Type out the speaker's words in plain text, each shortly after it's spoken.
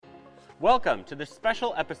Welcome to this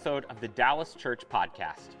special episode of the Dallas Church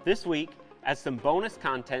Podcast. This week, as some bonus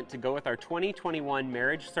content to go with our 2021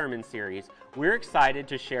 Marriage Sermon Series, we're excited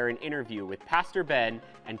to share an interview with Pastor Ben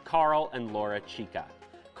and Carl and Laura Chica.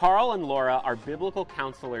 Carl and Laura are biblical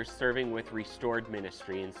counselors serving with Restored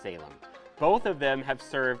Ministry in Salem. Both of them have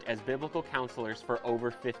served as biblical counselors for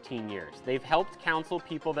over 15 years. They've helped counsel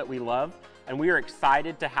people that we love, and we are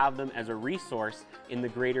excited to have them as a resource in the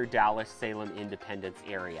greater Dallas-Salem Independence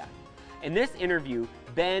area. In this interview,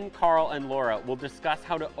 Ben, Carl, and Laura will discuss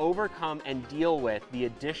how to overcome and deal with the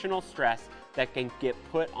additional stress that can get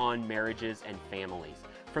put on marriages and families.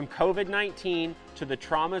 From COVID-19 to the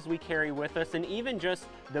traumas we carry with us, and even just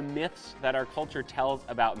the myths that our culture tells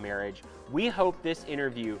about marriage, we hope this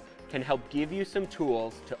interview can help give you some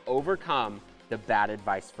tools to overcome the bad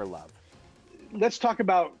advice for love. Let's talk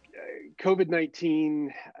about COVID-19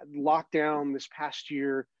 lockdown this past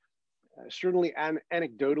year. Certainly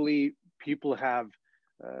anecdotally, people have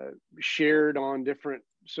shared on different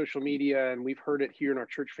social media, and we've heard it here in our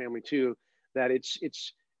church family too, that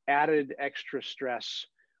it's added extra stress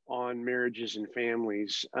on marriages and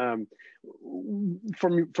families.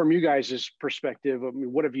 From you guys' perspective, I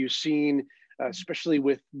mean, what have you seen, especially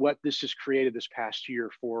with what this has created this past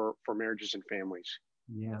year for marriages and families?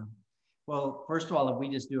 Yeah. Well, first of all, if we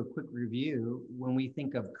just do a quick review, when we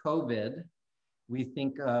think of COVID, we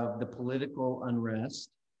think of the political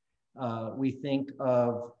unrest. We think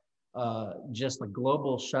of just a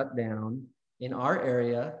global shutdown. In our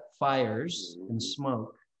area, fires and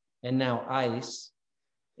smoke, and now ice,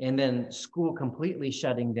 and then school completely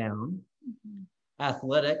shutting down,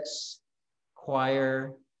 athletics,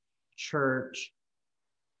 choir, church,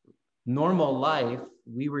 normal life.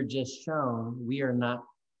 We were just shown we are not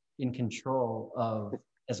in control of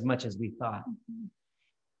as much as we thought.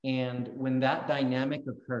 And when that dynamic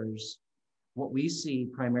occurs, what we see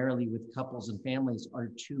primarily with couples and families are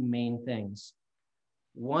two main things.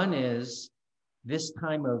 One is this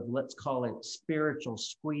time of, let's call it spiritual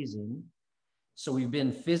squeezing. So we've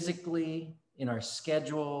been physically, in our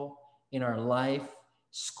schedule, in our life,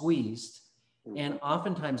 squeezed. And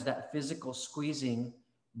oftentimes that physical squeezing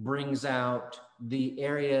brings out the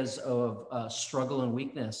areas of struggle and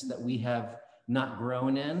weakness that we have not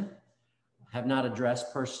grown in, have not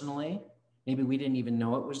addressed personally. Maybe we didn't even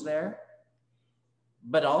know it was there.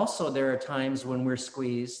 But also there are times when we're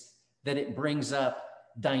squeezed that it brings up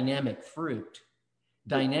dynamic fruit.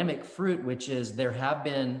 Dynamic fruit, which is there have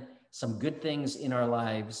been some good things in our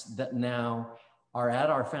lives that now are at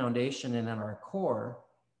our foundation and at our core,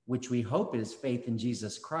 which we hope is faith in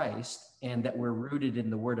Jesus Christ, and that we're rooted in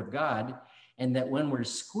the Word of God, and that when we're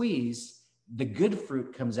squeezed, the good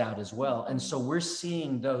fruit comes out as well. And so we're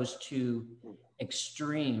seeing those two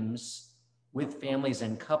extremes with families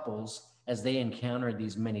and couples as they encounter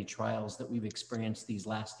these many trials that we've experienced these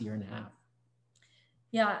last year and a half.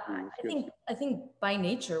 Yeah, I think by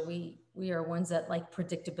nature we are ones that like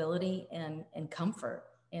predictability and comfort,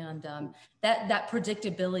 and that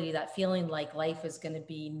predictability, that feeling like life is going to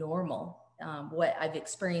be normal. What I've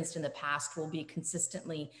experienced in the past will be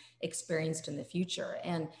consistently experienced in the future,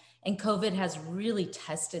 and COVID has really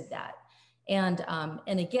tested that. And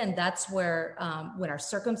again, that's where when our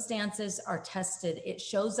circumstances are tested, it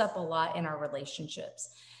shows up a lot in our relationships.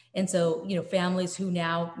 And so, families who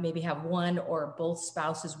now maybe have one or both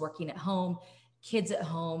spouses working at home, kids at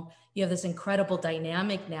home, you have this incredible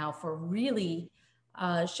dynamic now for really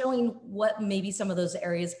showing what maybe some of those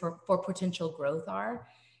areas for potential growth are.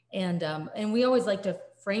 And we always like to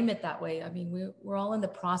frame it that way. I mean, we're all in the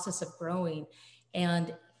process of growing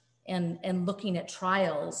and looking at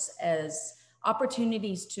trials as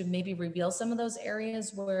opportunities to maybe reveal some of those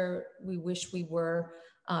areas where we wish we were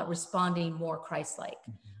responding more Christ-like.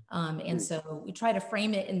 And so we try to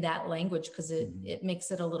frame it in that language because it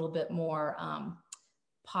makes it a little bit more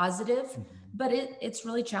positive, but it's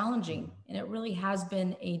really challenging, and it really has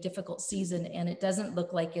been a difficult season, and it doesn't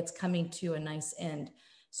look like it's coming to a nice end.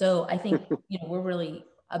 So I think we're really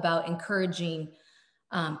about encouraging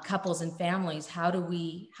couples and families. How do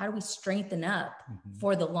we strengthen up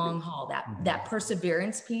for the long haul? That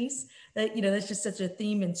perseverance piece that's just such a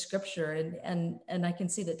theme in Scripture, and I can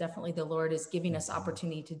see that definitely the Lord is giving us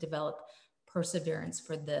opportunity to develop perseverance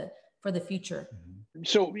for the future.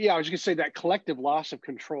 So yeah, I was going to say that collective loss of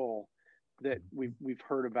control that we've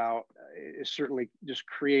heard about is certainly just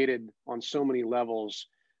created on so many levels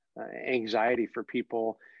anxiety for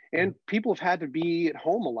people, and people have had to be at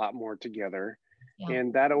home a lot more together. Yeah.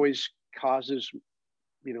 And that always causes,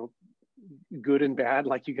 good and bad,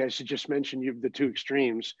 like you guys had just mentioned, you have the two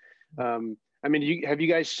extremes. I mean, have you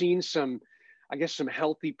guys seen some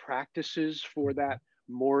healthy practices for that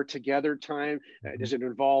more together time? Does it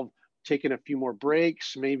involve taking a few more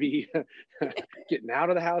breaks, maybe getting out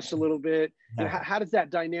of the house a little bit? How does that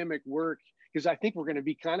dynamic work? Because I think we're going to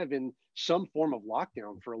be kind of in some form of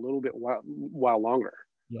lockdown for a little bit while longer.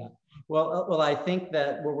 Yeah. Well, I think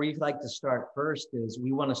that where we'd like to start first is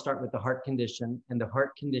we want to start with the heart condition, and the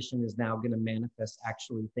heart condition is now going to manifest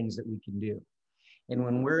actually things that we can do. And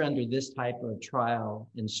when we're under this type of trial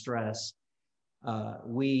and stress,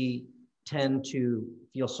 we tend to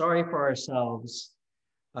feel sorry for ourselves,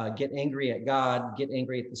 get angry at God, get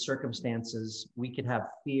angry at the circumstances. We could have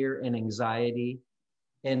fear and anxiety.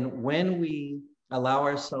 And when we allow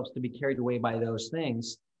ourselves to be carried away by those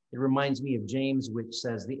things, it reminds me of James, which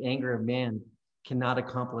says the anger of man cannot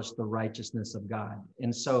accomplish the righteousness of God.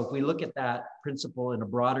 And so if we look at that principle in a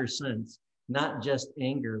broader sense, not just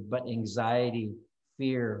anger, but anxiety,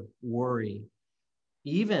 fear, worry,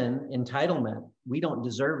 even entitlement, we don't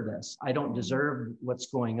deserve this. I don't deserve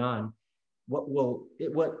what's going on. What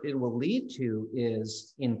it will lead to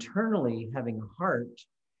is internally having a heart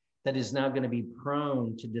that is now going to be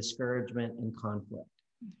prone to discouragement and conflict.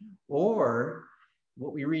 Or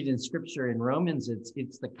what we read in scripture in Romans,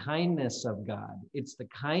 it's the kindness of God. It's the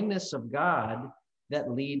kindness of God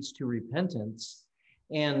that leads to repentance.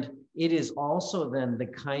 And it is also then the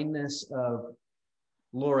kindness of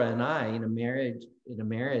Laura and I in a marriage,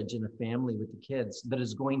 in a family with the kids, that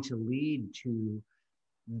is going to lead to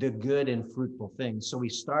the good and fruitful things. So we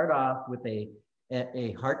start off with a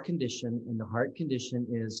heart condition, and the heart condition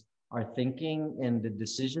is our thinking and the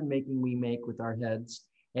decision making we make with our heads,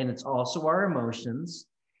 and it's also our emotions.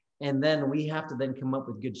 And then we have to then come up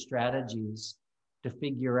with good strategies to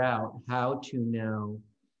figure out how to now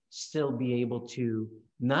still be able to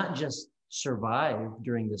not just survive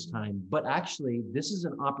during this time, but actually this is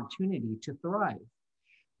an opportunity to thrive.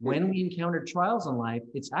 When we encounter trials in life,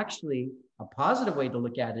 it's actually a positive way to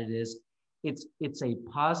look at it is it's a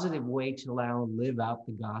positive way to allow and live out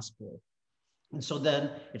the gospel. And so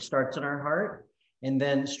then it starts in our heart, and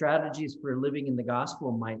then strategies for living in the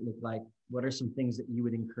gospel might look like, what are some things that you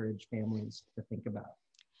would encourage families to think about?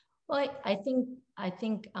 Well, I think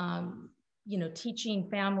teaching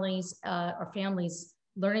families or families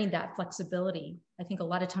learning that flexibility. I think a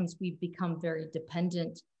lot of times we've become very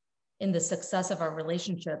dependent in the success of our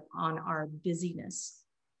relationship on our busyness.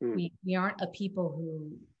 We aren't a people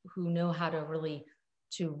who know how to really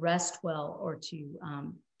to rest well or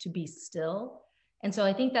to be still. And so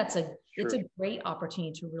I think it's a great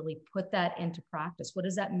opportunity to really put that into practice. What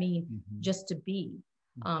does that mean just to be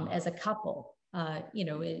as a couple,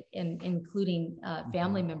 and including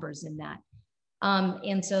family members in that.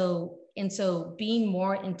 And so being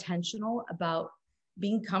more intentional about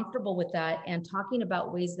being comfortable with that and talking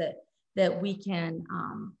about ways that we can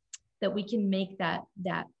make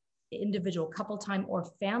that individual couple time or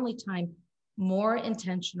family time more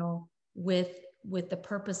intentional with the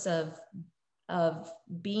purpose of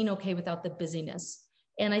being okay without the busyness.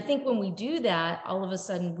 And I think when we do that, all of a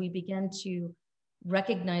sudden we begin to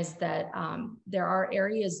recognize that there are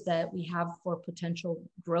areas that we have for potential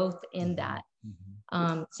growth in that.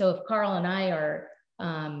 So if Carl and I are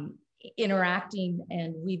interacting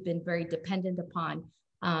and we've been very dependent upon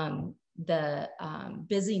the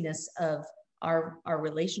busyness of our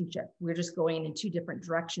relationship, we're just going in two different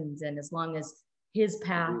directions. And as long as his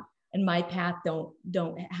path and my path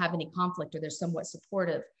don't have any conflict, or they're somewhat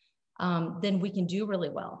supportive, then we can do really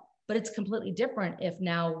well. But it's completely different if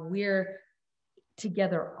now we're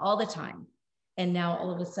together all the time, and now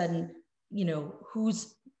all of a sudden,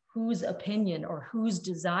 whose opinion or whose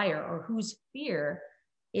desire or whose fear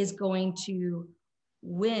is going to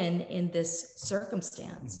win in this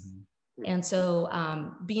circumstance. And so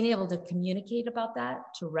being able to communicate about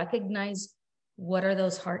that, to recognize what are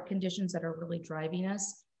those heart conditions that are really driving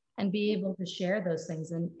us, and be able to share those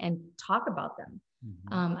things and talk about them.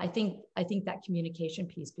 I think that communication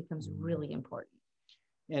piece becomes really important.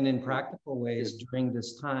 And in practical ways during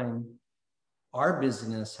this time, our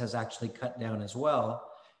business has actually cut down as well.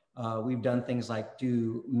 We've done things like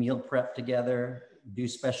do meal prep together, do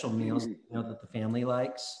special meals that the family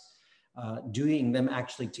likes, doing them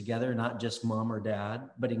actually together, not just mom or dad,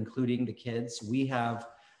 but including the kids. We have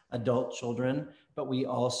adult children, but we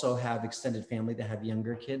also have extended family that have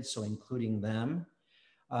younger kids, so including them.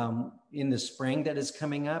 In the spring that is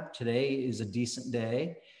coming up, today is a decent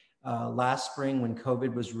day. Last spring when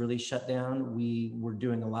COVID was really shut down, we were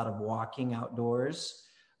doing a lot of walking outdoors,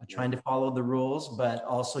 trying to follow the rules, but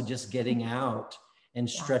also just getting out and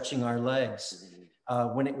stretching our legs.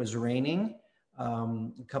 When it was raining,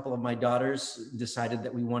 a couple of my daughters decided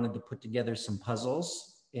that we wanted to put together some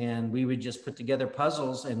puzzles. and we would just put together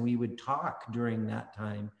puzzles, and we would talk during that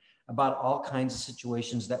time about all kinds of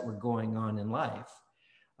situations that were going on in life.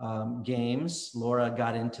 Games, Laura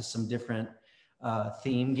got into some different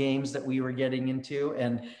theme games that we were getting into,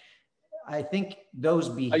 and I think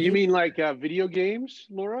those You mean like video games,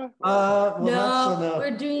 Laura? Well, no,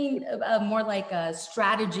 we're doing more like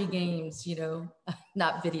strategy games,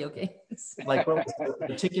 not video games. Like what was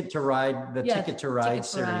the Ticket to Ride, Ticket to Ride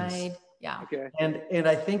series. Yeah. Okay. And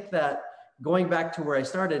I think that going back to where I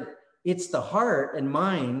started, it's the heart and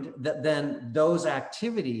mind that then those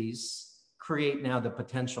activities create now the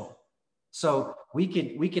potential. So we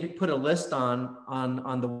could put a list on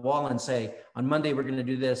the wall and say, on Monday, we're going to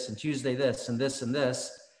do this, and Tuesday, this, and this, and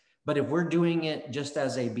this. But if we're doing it just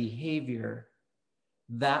as a behavior,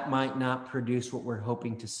 that might not produce what we're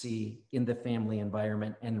hoping to see in the family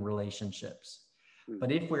environment and relationships.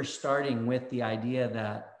 But if we're starting with the idea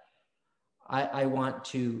that I want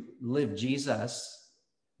to live Jesus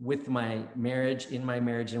with my marriage, in my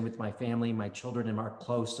marriage, and with my family, my children, and our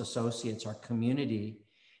close associates, our community,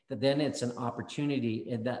 that then it's an opportunity,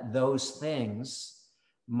 and that those things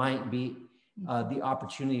might be the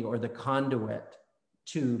opportunity or the conduit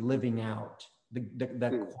to living out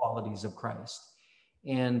the qualities of Christ.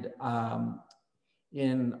 And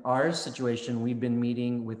in our situation, we've been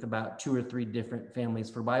meeting with about 2 or 3 different families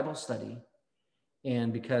for Bible study.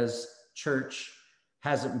 And because church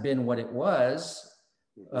hasn't been what it was,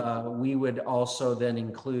 we would also then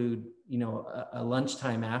include, a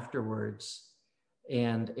lunchtime afterwards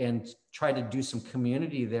and try to do some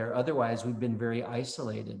community there. Otherwise, we've been very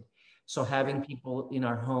isolated. So having people in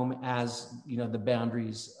our home as, the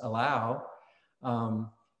boundaries allow,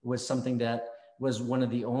 was something that was one of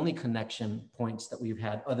the only connection points that we've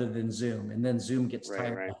had other than Zoom. And then Zoom gets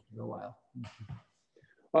tired after a while.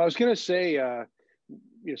 Well, I was going to say,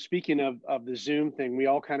 speaking of the Zoom thing, we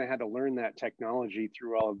all kind of had to learn that technology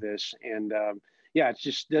through all of this. And it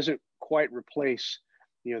just doesn't quite replace,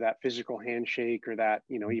 that physical handshake or that,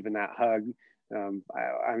 even that hug.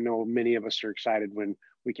 I know many of us are excited when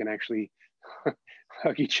we can actually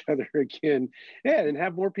hug each other again, and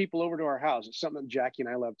have more people over to our house. It's something that Jackie and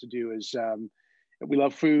I love to do. Is we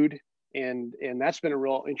love food, and that's been a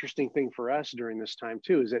real interesting thing for us during this time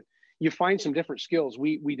too. Is that you find some different skills.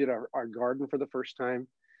 We did our garden for the first time,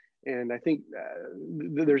 and I think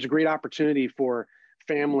there's a great opportunity for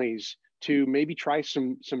families to maybe try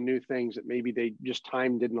some new things that maybe they just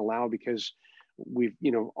time didn't allow, because we've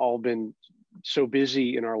all been so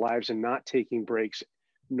busy in our lives and not taking breaks.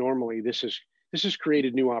 Normally, this has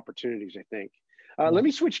created new opportunities, I think. Let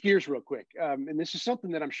me switch gears real quick. And this is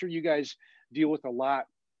something that I'm sure you guys deal with a lot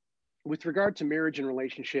with regard to marriage and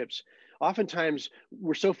relationships. Oftentimes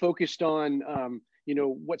we're so focused on,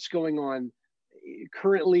 what's going on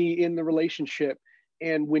currently in the relationship.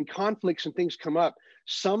 And when conflicts and things come up,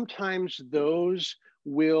 sometimes those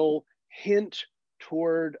will hint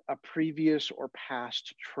toward a previous or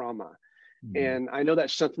past trauma. And I know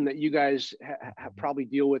that's something that you guys probably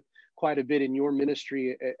deal with quite a bit in your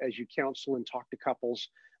ministry as you counsel and talk to couples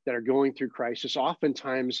that are going through crisis.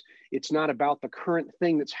 Oftentimes, it's not about the current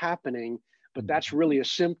thing that's happening, but that's really a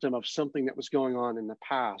symptom of something that was going on in the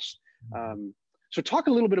past. So talk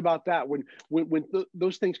a little bit about that. When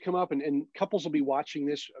those things come up, and couples will be watching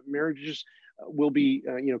this, marriages will be,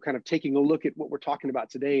 kind of taking a look at what we're talking about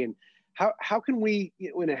today, and how can we,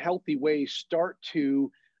 in a healthy way, start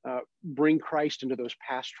to bring Christ into those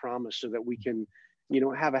past traumas so that we can,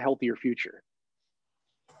 have a healthier future.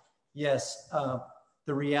 Yes.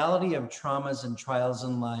 The reality of traumas and trials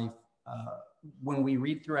in life, when we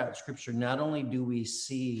read throughout Scripture, not only do we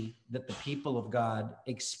see that the people of God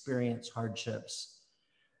experience hardships,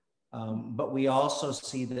 but we also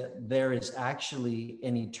see that there is actually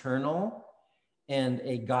an eternal and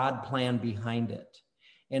a God plan behind it.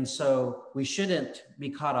 And so we shouldn't be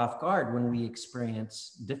caught off guard when we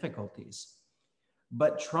experience difficulties.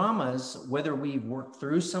 But traumas, whether we've worked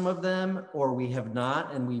through some of them or we have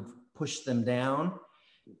not and we've pushed them down,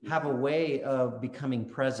 have a way of becoming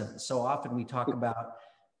present. So often we talk about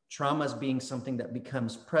traumas being something that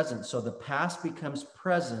becomes present. So the past becomes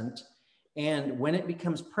present. And when it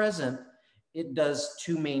becomes present, it does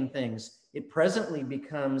 2 main things. It presently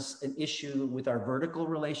becomes an issue with our vertical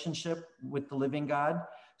relationship with the living God.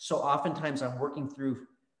 So oftentimes I'm working through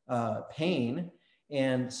pain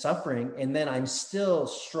and suffering, and then I'm still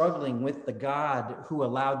struggling with the God who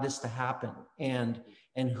allowed this to happen, and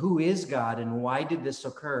who is God, and why did this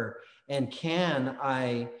occur, and can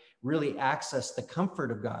I really access the comfort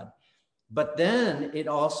of God? But then it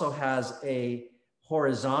also has a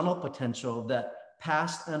horizontal potential that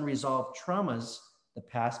past unresolved traumas, the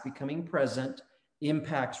past becoming present,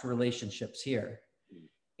 impacts relationships here.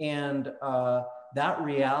 And that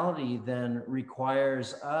reality then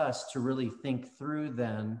requires us to really think through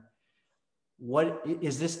then, what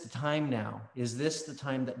is this the time now? Is this the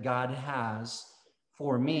time that God has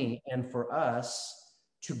for me and for us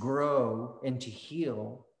to grow and to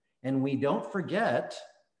heal? And we don't forget,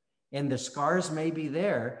 and the scars may be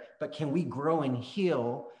there, but can we grow and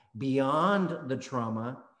heal beyond the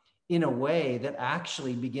trauma in a way that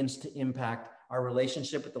actually begins to impact our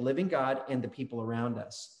relationship with the living God and the people around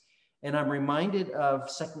us? And I'm reminded of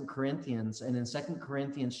 2 Corinthians, and in 2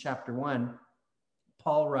 Corinthians chapter 1,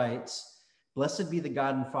 Paul writes, "Blessed be the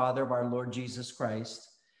God and Father of our Lord Jesus Christ,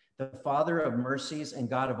 the Father of mercies and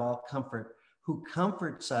God of all comfort, who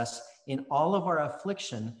comforts us in all of our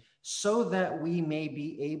affliction, so that we may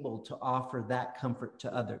be able to offer that comfort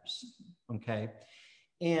to others." Okay.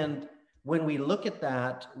 And when we look at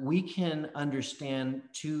that, we can understand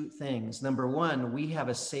two things. Number one, we have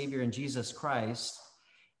a Savior in Jesus Christ,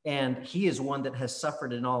 and he is one that has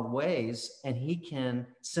suffered in all ways, and he can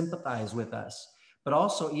sympathize with us. But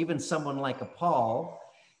also, even someone like a Paul,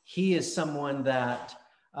 he is someone that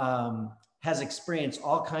has experienced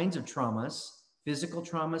all kinds of traumas, physical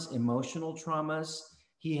traumas, emotional traumas.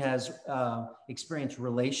 He has experienced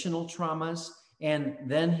relational traumas. And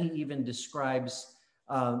then he even describes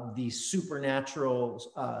the supernatural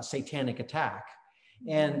satanic attack.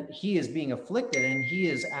 And he is being afflicted, and he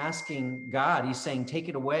is asking God, he's saying, "Take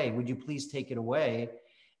it away. Would you please take it away?"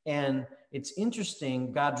 And it's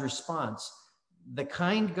interesting, God's response. The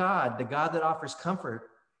kind God, the God that offers comfort,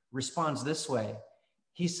 responds this way.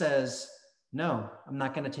 He says, "No, I'm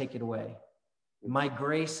not going to take it away. My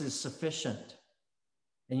grace is sufficient."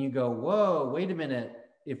 And you go, whoa, wait a minute.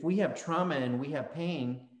 If we have trauma and we have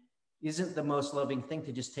pain, isn't the most loving thing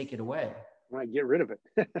to just take it away? Right, get rid of it.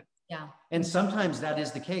 Yeah. And sometimes that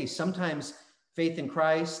is the case. Sometimes faith in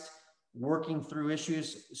Christ, working through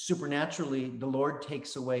issues supernaturally, the Lord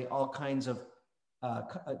takes away all kinds of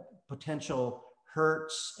potential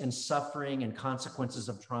hurts and suffering and consequences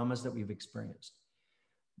of traumas that we've experienced.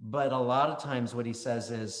 But a lot of times what he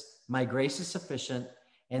says is, "My grace is sufficient."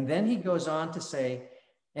 And then he goes on to say,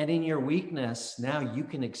 "And in your weakness, now you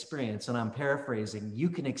can experience," and I'm paraphrasing, "you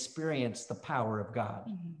can experience the power of God."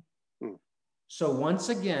 Mm-hmm. So once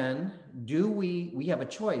again, we have a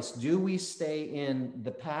choice. Do we stay in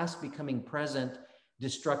the past, becoming present,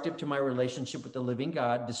 destructive to my relationship with the living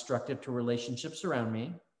God, destructive to relationships around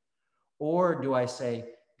me? Or do I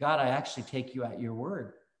say, "God, I actually take you at your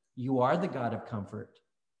word. You are the God of comfort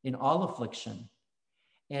in all affliction."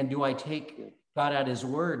 And do I take God at his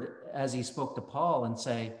word as he spoke to Paul and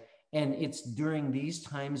say, and it's during these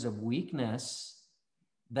times of weakness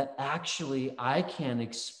that actually I can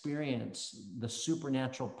experience the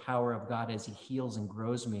supernatural power of God as he heals and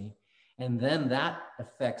grows me. And then that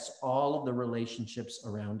affects all of the relationships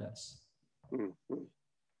around us. Mm-hmm.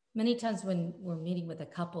 Many times when we're meeting with a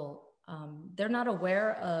couple, they're not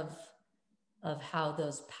aware of how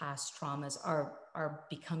those past traumas are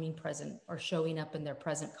becoming present or showing up in their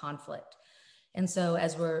present conflict. And so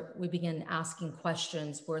as we begin asking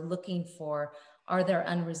questions, we're looking for, are there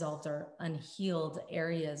unresolved or unhealed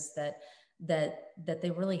areas that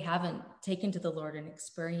they really haven't taken to the Lord and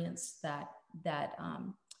experienced that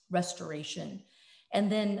restoration.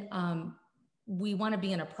 And then we want to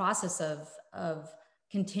be in a process of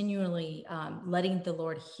continually letting the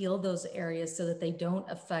Lord heal those areas so that they don't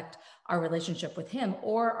affect our relationship with him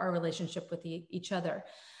or our relationship with each other.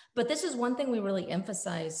 But this is one thing we really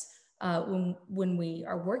emphasize when we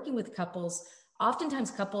are working with couples.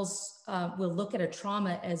 Oftentimes couples will look at a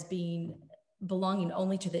trauma as belonging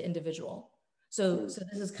only to the individual. So this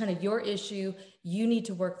is kind of your issue. You need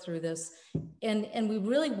to work through this. And we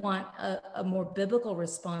really want a more biblical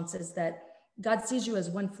response, is that God sees you as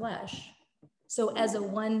one flesh. So as a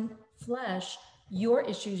one flesh, your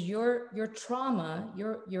issues, your trauma,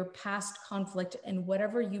 your past conflict, and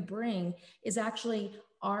whatever you bring is actually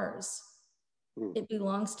ours. It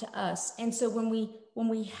belongs to us. And so when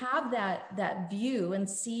we have that view and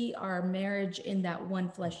see our marriage in that one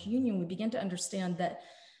flesh union, we begin to understand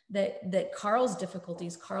that Carl's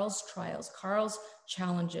difficulties, Carl's trials, Carl's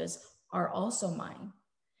challenges are also mine.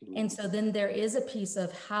 And so then there is a piece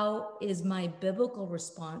of, how is my biblical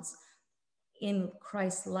response in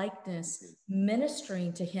Christ's likeness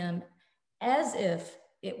ministering to him as if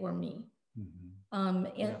it were me?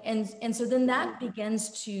 And so then that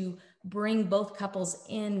begins to bring both couples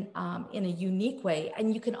in a unique way.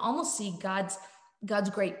 And you can almost see God's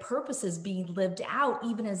great purposes being lived out,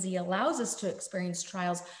 even as he allows us to experience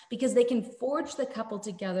trials, because they can forge the couple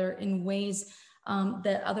together in ways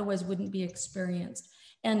that otherwise wouldn't be experienced.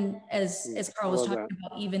 And as Carl was talking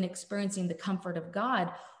about, even experiencing the comfort of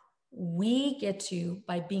God, we get to,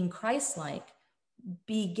 by being Christ-like,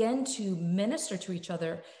 begin to minister to each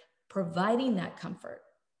other, providing that comfort.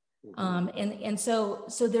 And so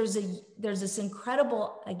there's this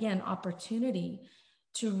incredible, again, opportunity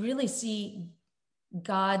to really see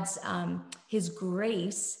God's his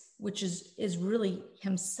grace, which is really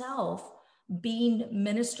himself being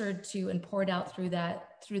ministered to and poured out through that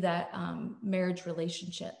marriage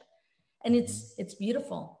relationship. And it's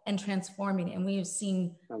beautiful and transforming. And we have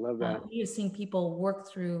seen, I love that. We have seen people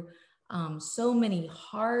work through so many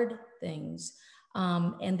hard things,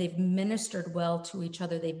 and they've ministered well to each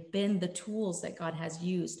other. They've been the tools that God has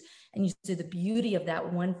used. And you see the beauty of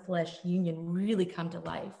that one flesh union really come to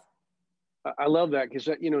life. I love that, because,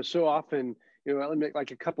 so often,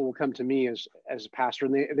 like a couple will come to me as a pastor,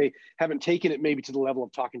 and they haven't taken it maybe to the level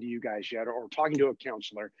of talking to you guys yet, or talking to a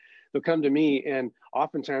counselor. They'll come to me, and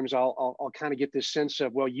oftentimes I'll kind of get this sense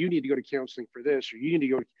of, well, you need to go to counseling for this, or you need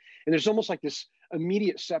to go, and there's almost like this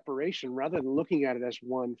immediate separation, rather than looking at it as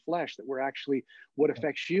one flesh, that we're actually, what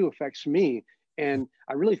affects you affects me. And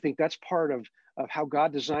I really think that's part of how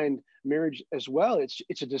God designed marriage as well.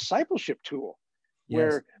 It's a discipleship tool.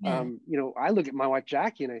 Where, I look at my wife,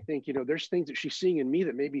 Jackie, and I think, there's things that she's seeing in me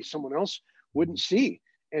that maybe someone else wouldn't see.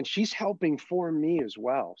 And she's helping form me as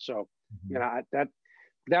well. So,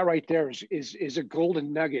 that right there is a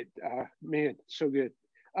golden nugget. Man, so good.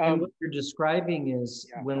 And what you're describing is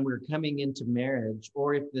when we're coming into marriage,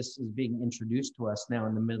 or if this is being introduced to us now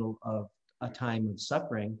in the middle of a time of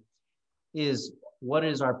suffering, is what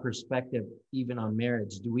is our perspective even on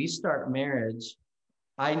marriage? Do we start marriage,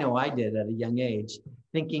 I know I did at a young age,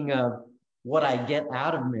 thinking of what I get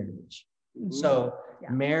out of marriage. So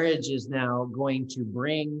marriage is now going to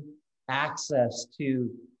bring access to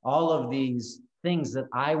all of these things that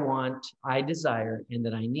I want, I desire, and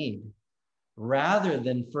that I need, rather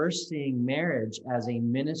than first seeing marriage as a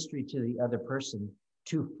ministry to the other person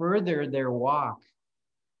to further their walk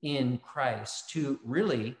in Christ, to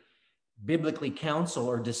really biblically counsel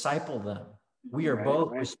or disciple them. We are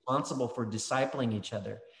both responsible for discipling each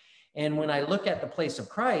other. And when I look at the place of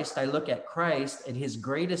Christ, I look at Christ at his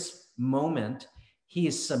greatest moment. He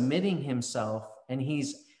is submitting himself, and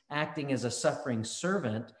he's acting as a suffering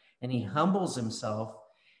servant, and he humbles himself.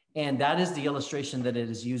 And that is the illustration that it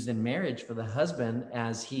is used in marriage for the husband,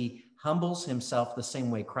 as he humbles himself the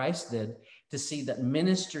same way Christ did, to see that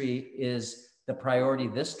ministry is the priority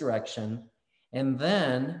this direction. And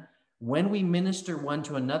then when we minister one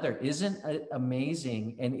to another, isn't it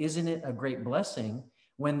amazing, and isn't it a great blessing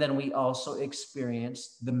when then we also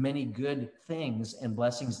experience the many good things and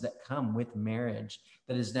blessings that come with marriage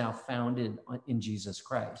that is now founded in Jesus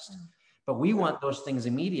Christ? But we want those things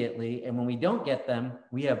immediately, and when we don't get them,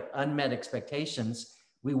 we have unmet expectations.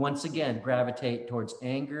 We once again gravitate towards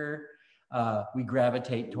anger, we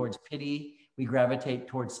gravitate towards pity, we gravitate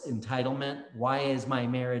towards entitlement. Why is my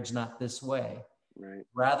marriage not this way? Right.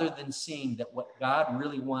 Rather than seeing that what God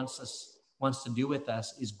really wants to do with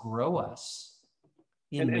us is grow us.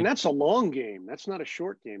 And that's a long game. That's not a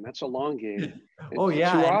short game. That's a long game. Oh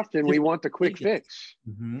yeah. Too often we want the quick fix.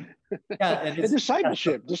 Yeah, and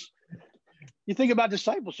discipleship. Just you think about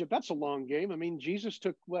discipleship. That's a long game. I mean, Jesus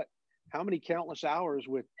took how many countless hours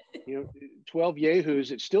with 12 yahoos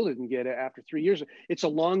that still didn't get it after 3 years. It's a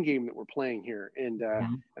long game that we're playing here, and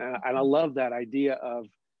I love that idea of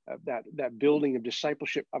that building of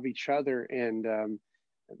discipleship of each other. And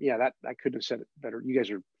that I couldn't have said it better. You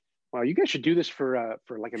guys are, wow, you guys should do this for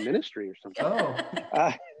like a ministry or something.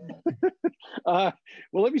 Well,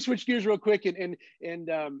 let me switch gears real quick, and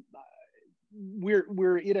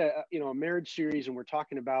we're in a marriage series, and we're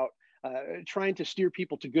talking about trying to steer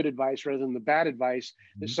people to good advice rather than the bad advice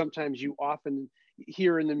that sometimes you often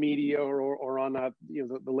hear in the media or on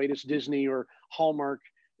the latest Disney or Hallmark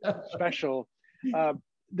special.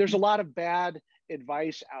 There's a lot of bad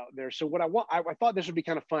advice out there. So what I thought this would be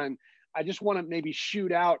kind of fun. I just want to maybe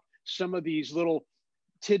shoot out some of these little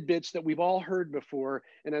tidbits that we've all heard before.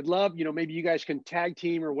 And I'd love, maybe you guys can tag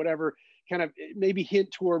team or whatever, kind of maybe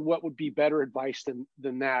hint toward what would be better advice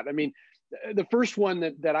than that. I mean, the first one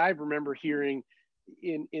that I remember hearing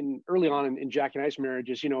in early on in Jack and I's marriage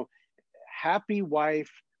is, happy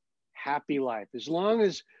wife, happy life. As long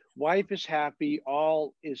as wife is happy,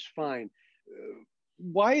 all is fine.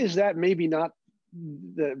 Why is that maybe not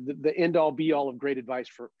the end all be all of great advice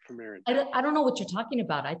for marriage? I don't know what you're talking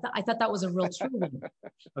about. I thought that was a real true one.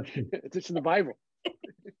 It's in the Bible.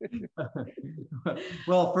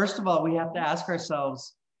 Well, first of all, we have to ask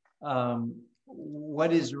ourselves,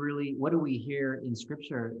 what do we hear in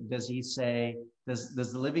Scripture? Does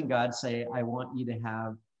the living God say, I want you to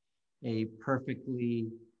have a perfectly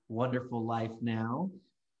wonderful life now,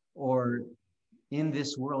 or in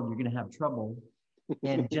this world you're going to have trouble,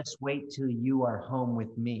 and just wait till you are home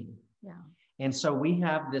with me? Yeah. And so we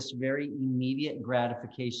have this very immediate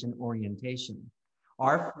gratification orientation.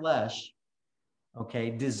 Our flesh, okay,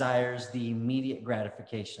 desires the immediate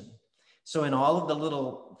gratification. So in all of the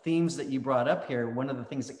little themes that you brought up here, one of the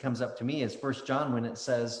things that comes up to me is 1 John, when it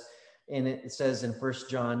says in 1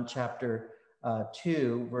 John chapter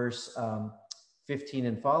 2, verse 15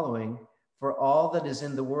 and following, for all that is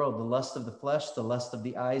in the world, the lust of the flesh, the lust of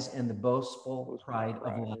the eyes, and the boastful pride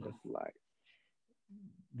of life.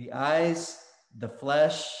 The eyes, the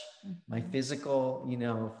flesh, my physical,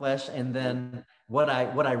 flesh, and then what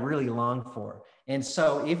I really long for. And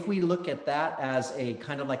so if we look at that as a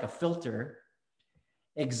kind of like a filter,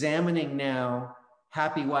 examining now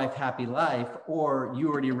happy wife, happy life, or you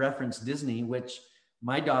already referenced Disney, which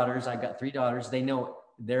my daughters, I got 3 daughters, they know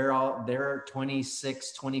they're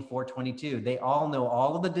 26, 24, 22. They all know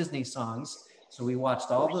all of the Disney songs. So we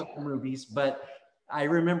watched all the movies, but I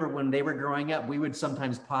remember when they were growing up, we would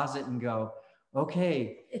sometimes pause it and go,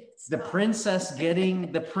 okay, the princess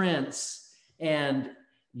getting the prince, and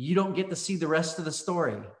you don't get to see the rest of the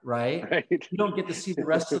story, right? You don't get to see the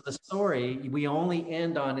rest of the story. We only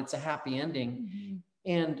end on it's a happy ending. Mm-hmm.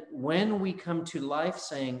 And when we come to life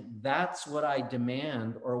saying, that's what I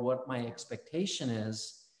demand or what my expectation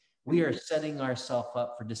is, we are setting ourselves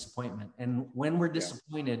up for disappointment. And when we're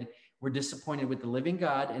disappointed with the living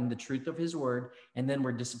God and the truth of his word, and then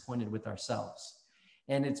we're disappointed with ourselves.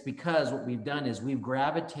 And it's because what we've done is we've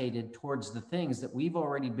gravitated towards the things that we've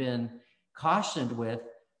already been cautioned with,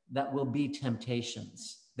 that will be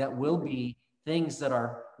temptations, that will be things that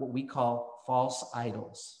are what we call false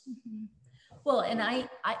idols. Mm-hmm. Well, and I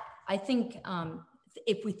think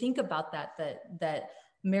if we think about that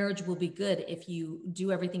marriage will be good if you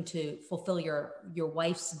do everything to fulfill your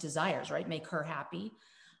wife's desires, right? Make her happy.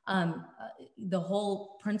 The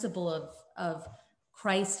whole principle of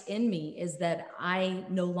Christ in me is that I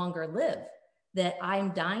no longer live, that I'm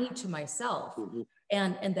dying to myself. Mm-hmm.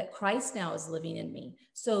 And that Christ now is living in me.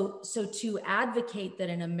 So to advocate that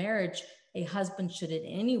in a marriage, a husband should in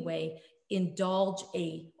any way indulge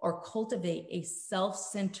or cultivate a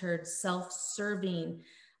self-centered, self-serving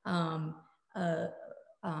heart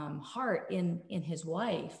in his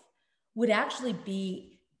wife would actually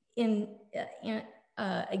be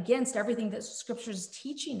against everything that Scripture is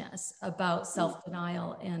teaching us about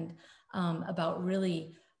self-denial and about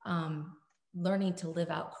really learning to live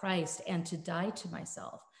out Christ and to die to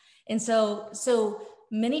myself. And so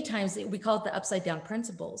many times we call it the upside down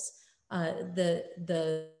principles.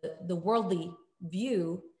 The worldly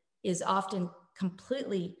view is often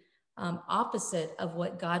completely opposite of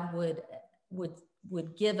what God would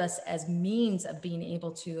give us as means of being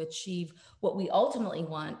able to achieve what we ultimately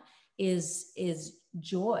want is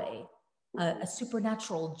joy, a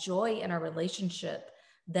supernatural joy in our relationship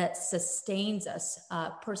that sustains us,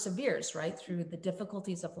 perseveres, right, through the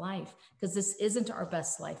difficulties of life, because this isn't our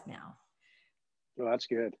best life now. Oh, that's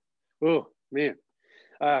good. Oh, man.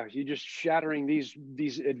 You're just shattering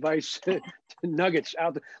these advice nuggets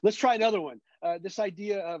out there. Let's try another one. This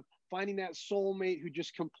idea of finding that soulmate who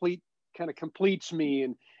just completes me,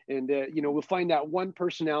 and we'll find that one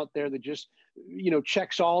person out there that just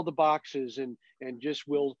checks all the boxes and just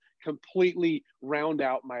will completely round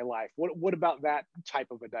out my life. What about that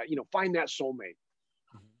type of find that soulmate?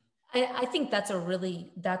 I think that's a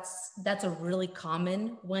really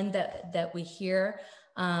common one that we hear.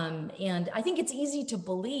 And I think it's easy to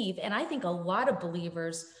believe. And I think a lot of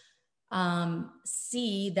believers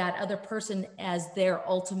see that other person as their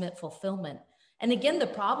ultimate fulfillment. And again, the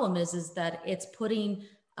problem is that it's putting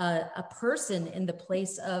a person in the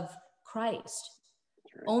place of Christ.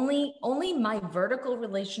 Right. Only my vertical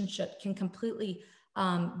relationship can completely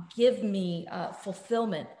give me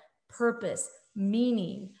fulfillment, purpose,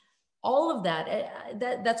 meaning, all of that.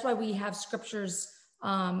 That's why we have scriptures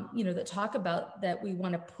that talk about that we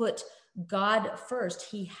want to put God first.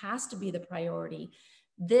 He has to be the priority.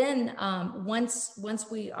 Then once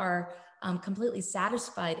we are completely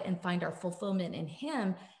satisfied and find our fulfillment in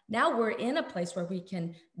him, now we're in a place where we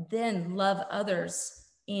can then love others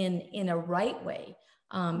in a right way,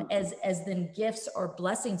 as then gifts or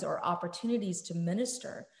blessings or opportunities to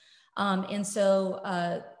minister. And so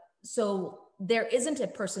there isn't a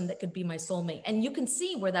person that could be my soulmate. And you can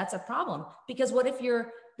see where that's a problem, because what if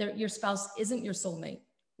your spouse isn't your soulmate?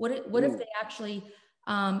 What if they actually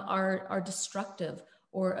are destructive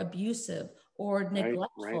or abusive or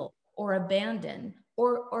neglectful, right. or abandon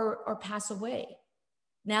or pass away.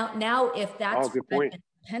 Now, if that's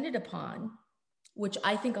depended upon, which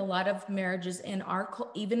I think a lot of marriages in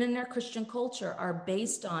even in our Christian culture are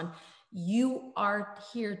based on, you are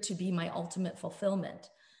here to be my ultimate fulfillment.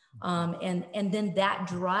 And then that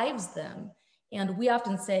drives them. And we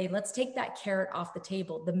often say, let's take that carrot off the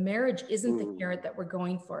table. The marriage isn't the carrot that we're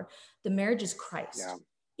going for. The marriage is Christ. Yeah.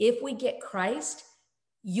 If we get Christ,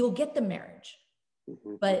 you'll get the marriage.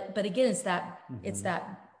 But again, it's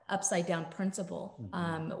that upside down principle.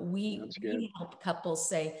 We help couples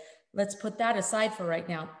say, let's put that aside for right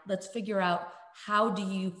now. Let's figure out, how do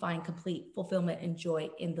you find complete fulfillment and joy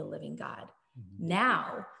in the living God?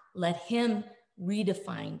 Now let him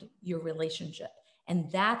redefine your relationship. And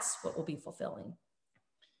that's what will be fulfilling.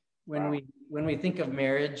 When we think of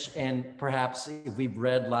marriage, and perhaps if we've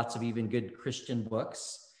read lots of even good Christian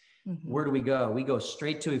books, where do we go? We go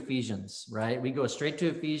straight to Ephesians, right? We go straight to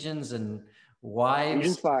Ephesians, and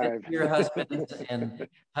wives, your husbands, and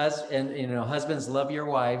husbands, love your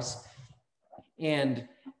wives. And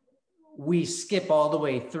we skip all the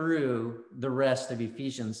way through the rest of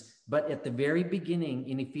Ephesians. But at the very beginning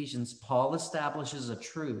in Ephesians, Paul establishes a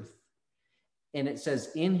truth. And it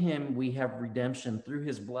says, in him we have redemption through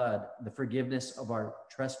his blood, the forgiveness of our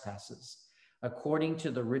trespasses, according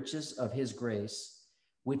to the riches of his grace,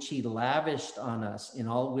 which he lavished on us in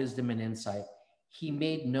all wisdom and insight. He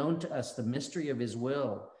made known to us the mystery of his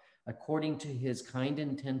will, according to his kind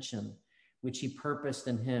intention, which he purposed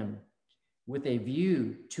in him, with a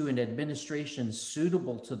view to an administration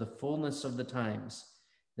suitable to the fullness of the times.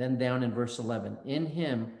 Then down in verse 11, in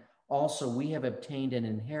him also we have obtained an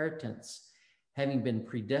inheritance, having been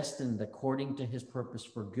predestined according to his purpose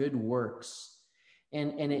for good works.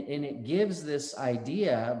 And it gives this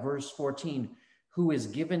idea, verse 14, who is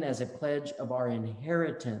given as a pledge of our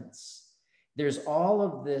inheritance. There's all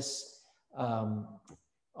of this, all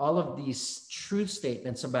of these truth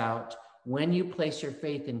statements about when you place your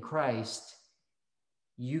faith in Christ,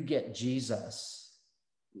 you get Jesus.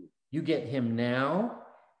 You get him now,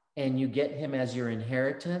 and you get him as your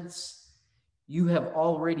inheritance. You have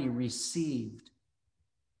already received.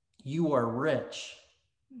 You are rich,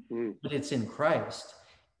 but it's in Christ.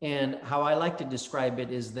 And how I like to describe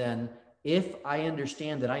it is then, if I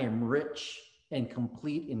understand that I am rich and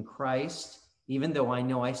complete in Christ, even though I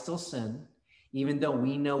know I still sin, even though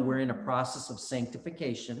we know we're in a process of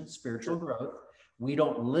sanctification, spiritual growth, we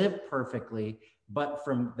don't live perfectly, but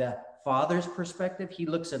from the Father's perspective, he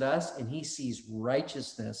looks at us and he sees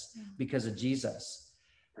righteousness because of Jesus.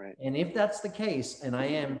 Right. And if that's the case, and I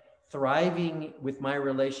am thriving with my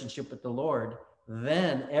relationship with the Lord,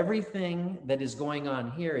 then everything that is going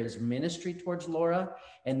on here is ministry towards Laura,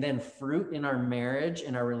 and then fruit in our marriage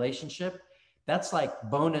and our relationship. That's like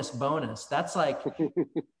bonus. That's like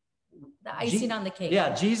the icing on the cake.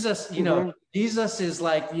 Yeah, Jesus, Jesus is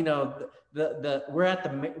like, we're at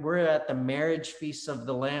the marriage feast of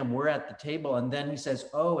the Lamb. We're at the table, and then he says,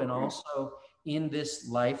 oh, and also in this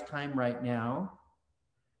lifetime right now,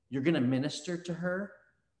 you're going to minister to her.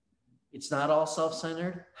 It's not all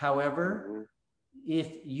self-centered. However,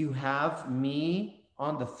 if you have me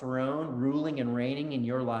on the throne ruling and reigning in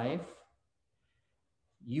your life,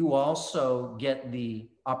 you also get the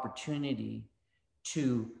opportunity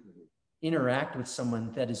to interact with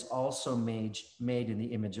someone that is also made in the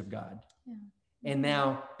image of God. Yeah. And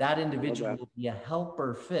now that individual will be a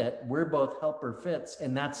helper fit. We're both helper fits.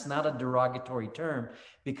 And that's not a derogatory term,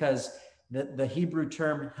 because the Hebrew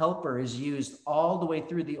term helper is used all the way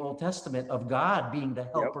through the Old Testament of God being the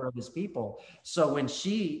helper of his people. So when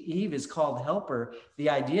Eve is called helper, the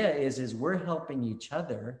idea is we're helping each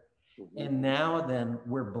other. And now then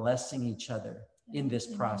we're blessing each other in this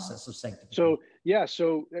process of sanctification.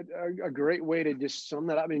 So a great way to just sum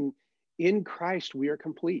that up. I mean, in Christ, we are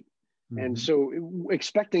complete. And so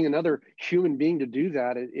expecting another human being to do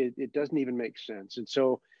that, it doesn't even make sense. And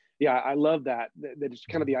so, yeah, I love that it's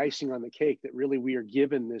kind of the icing on the cake, that really we are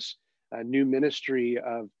given this new ministry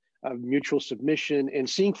of mutual submission and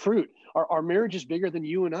seeing fruit. Our marriage is bigger than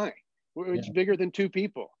you and I. It's bigger than two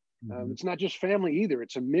people. It's not just family either.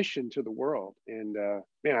 It's a mission to the world. And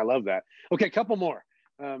man, I love that. Okay, a couple more.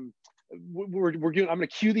 We're doing. I'm going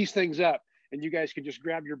to cue these things up, and you guys can just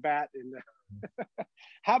grab your bat. And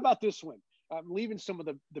how about this one? I'm leaving some of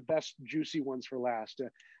the best juicy ones for last.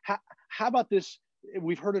 How about this?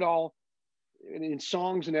 We've heard it all in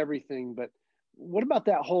songs and everything, but what about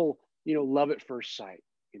that whole, love at first sight?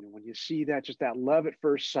 When you see that, just that love at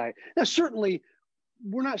first sight. Now, certainly,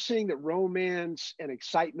 we're not saying that romance and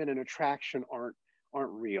excitement and attraction aren't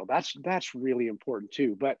real. That's really important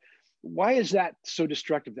too. But why is that so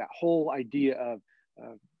destructive? That whole idea of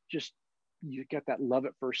just, you get that love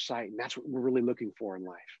at first sight, and that's what we're really looking for in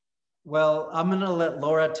life. Well, I'm going to let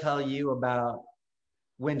Laura tell you about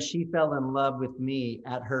when she fell in love with me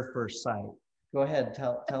at her first sight. Go ahead,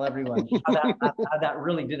 tell everyone how that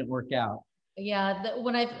really didn't work out. Yeah,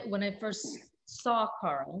 when I first saw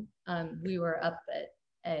Carl, we were up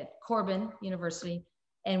at Corban University,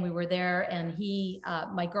 and we were there, and he,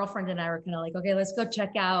 my girlfriend and I were kind of like, okay, let's go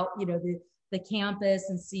check out, the campus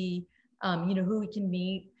and see, who we can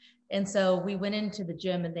meet. And so we went into the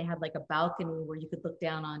gym, and they had like a balcony where you could look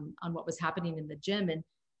down on what was happening in the gym. And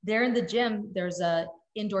there in the gym, there's a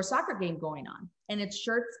indoor soccer game going on, and it's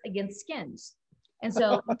shirts against skins. And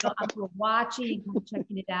so we're watching, kind of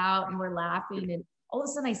checking it out, and we're laughing. And all of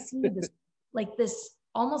a sudden I see this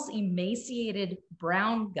almost emaciated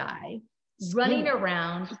brown guy running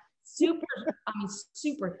around,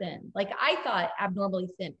 super thin. Like, I thought abnormally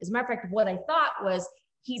thin. As a matter of fact, what I thought was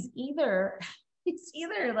he's either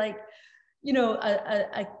like,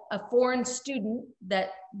 a foreign student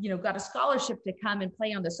that, got a scholarship to come and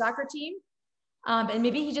play on the soccer team. And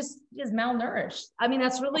maybe he just is malnourished. I mean,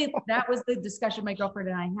 that was the discussion my girlfriend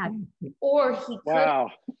and I had. Or he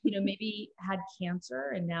could, maybe had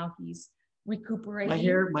cancer and now he's recuperating.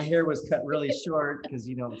 My hair was cut really short because,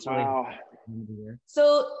 it's really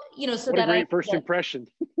So, what a great first impression.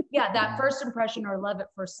 Yeah, that first impression, or love at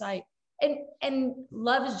first sight. And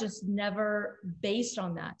love is just never based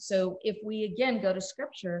on that. So if we again go to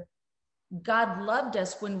scripture, God loved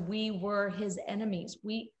us when we were his enemies.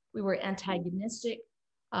 We were antagonistic.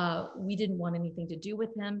 We didn't want anything to do with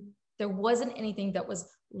him. There wasn't anything that was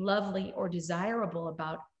lovely or desirable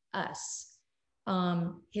about us.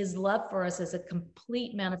 His love for us is a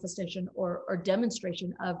complete manifestation or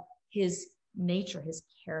demonstration of his nature, his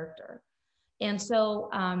character. And so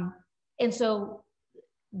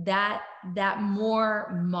that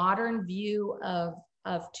more modern view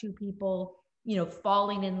of two people,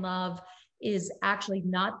 falling in love is actually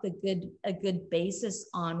not a good basis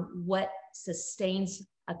on what sustains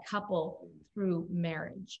a couple through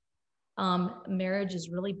marriage. Marriage is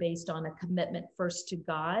really based on a commitment first to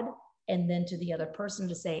God, and then to the other person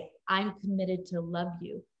to say, I'm committed to love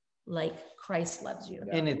you like Christ loves you.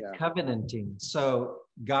 And it's covenanting. So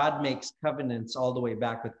God makes covenants all the way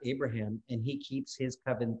back with Abraham, and he keeps his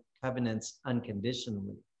covenants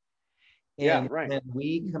unconditionally. And when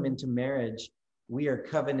we come into marriage, we are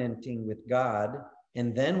covenanting with God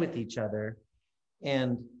and then with each other.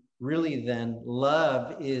 And really then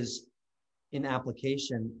love is, in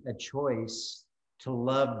application, a choice to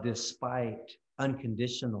love despite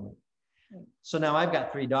unconditionally. So now I've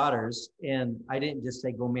got 3 daughters, and I didn't just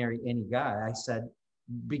say, go marry any guy. I said,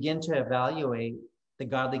 begin to evaluate the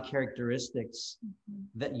godly characteristics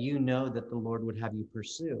that that the Lord would have you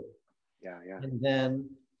pursue. And then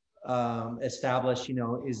establish,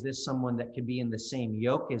 is this someone that could be in the same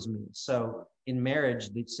yoke as me? So in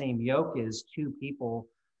marriage, the same yoke is 2 people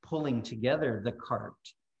pulling together the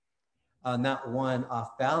cart, not one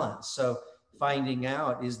off balance. So finding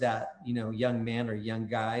out, is that, young man or young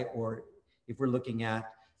guy, or if we're looking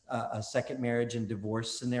at a second marriage and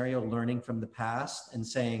divorce scenario, learning from the past and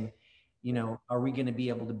saying, are we going to be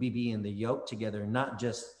able to be in the yoke together, not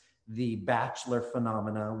just the bachelor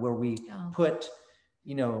phenomena where we put,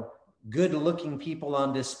 good looking people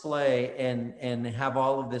on display and have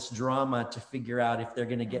all of this drama to figure out if they're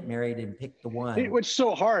going to get married and pick the one. It's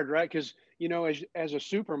so hard, right? Because, as a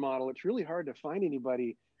supermodel, it's really hard to find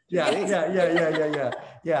anybody. Yeah.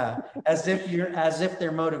 As if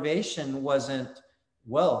their motivation wasn't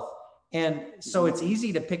wealth. And so it's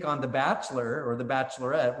easy to pick on The Bachelor or The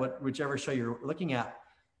Bachelorette, whichever show you're looking at.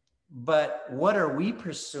 But what are we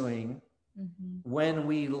pursuing when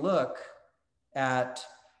we look at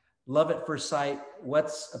love at first sight?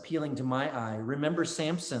 What's appealing to my eye? Remember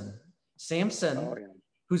Samson,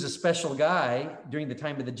 who's a special guy during the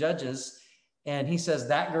time of the judges. And he says,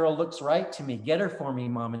 that girl looks right to me. Get her for me,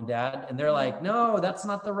 mom and dad. And they're like, no, that's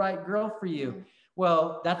not the right girl for you.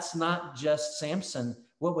 Well, that's not just Samson.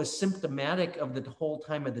 What was symptomatic of the whole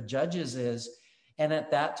time of the judges is, and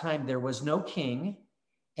at that time, there was no king,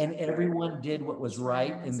 and everyone did what was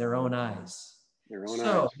right in their own eyes.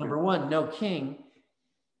 Number one, no king.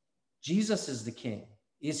 Jesus is the king.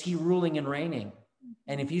 Is he ruling and reigning?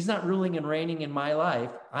 And if he's not ruling and reigning in my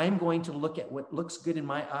life, I'm going to look at what looks good in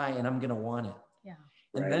my eye, and I'm going to want it.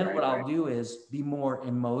 And then what I'll do is be more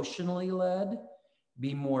emotionally led,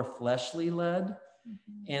 be more fleshly led.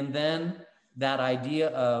 And then that idea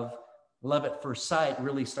of love at first sight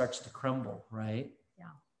really starts to crumble, right?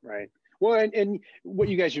 Right. Well, and what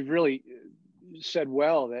you guys have really said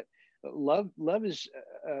well, that love is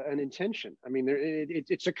an intention. I mean,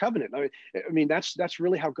 it's a covenant. I mean, that's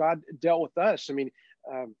really how God dealt with us. I mean,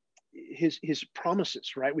 his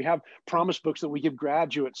promises, right? We have promise books that we give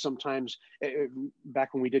graduates sometimes,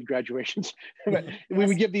 back when we did graduations. But we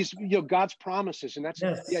would give these, God's promises, and that's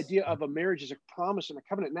the idea of a marriage is a promise and a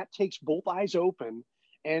covenant, and that takes both eyes open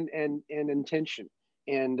and intention.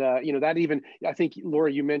 And that even, I think,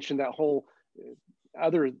 Laura, you mentioned that whole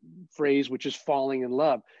other phrase, which is falling in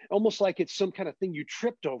love, almost like it's some kind of thing you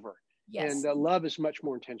tripped over. Yes. And love is much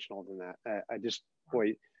more intentional than that.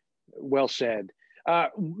 Boy, well said.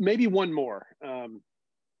 Maybe one more, and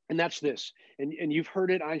that's this. And you've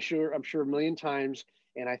heard it, I'm sure a million times.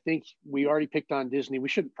 And I think we already picked on Disney. We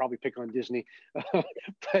shouldn't probably pick on Disney,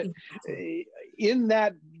 but in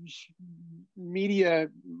that media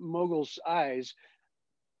mogul's eyes,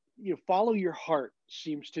 follow your heart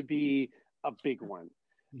seems to be a big one.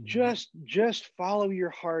 Mm-hmm. Just follow your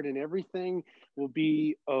heart and everything will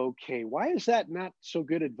be okay. Why is that not so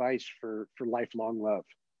good advice for lifelong love?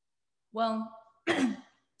 Well,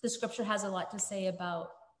 the scripture has a lot to say about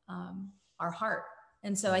our heart.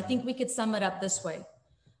 And so I think we could sum it up this way.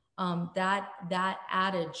 That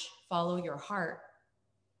adage, follow your heart.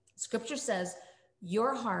 Scripture says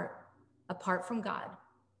your heart, apart from God,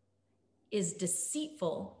 is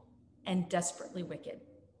deceitful and desperately wicked.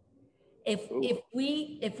 If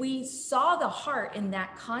we saw the heart in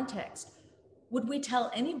that context, would we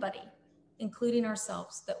tell anybody, including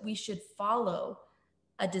ourselves, that we should follow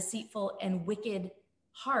a deceitful and wicked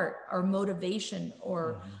heart or motivation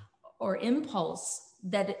or impulse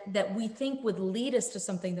that we think would lead us to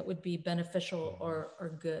something that would be beneficial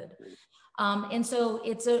or good? And so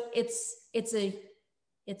it's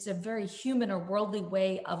a very human or worldly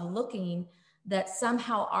way of looking that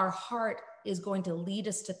somehow our heart is going to lead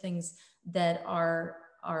us to things that are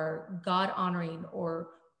God honoring or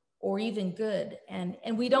even good. And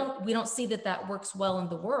we don't see that works well in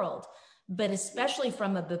the world, but especially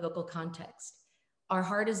from a biblical context. Our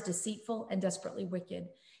heart is deceitful and desperately wicked.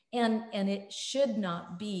 And it should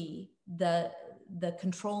not be the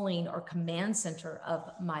controlling or command center of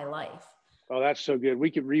my life. Oh, that's so good.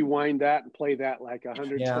 We could rewind that and play that like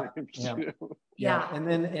 100 times. Yeah.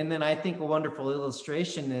 And then I think a wonderful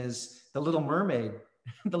illustration is the Little Mermaid.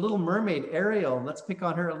 The Little Mermaid, Ariel. Let's pick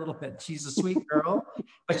on her a little bit. She's a sweet girl,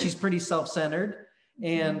 but she's pretty self-centered.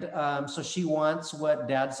 And so she wants what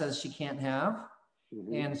dad says she can't have.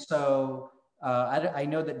 Mm-hmm. And so I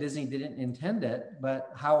know that Disney didn't intend it, but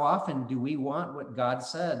how often do we want what God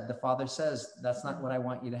said? The Father says, that's not what I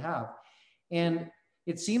want you to have. And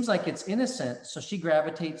it seems like it's innocent. So she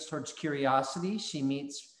gravitates towards curiosity. She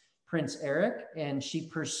meets Prince Eric and she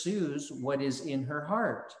pursues what is in her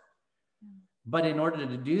heart. But in order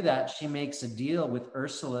to do that, she makes a deal with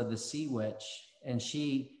Ursula, the sea witch, and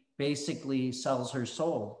she basically sells her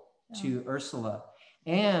soul to Ursula.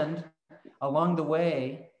 And along the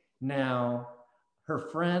way, now her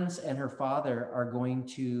friends and her father are going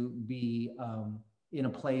to be in a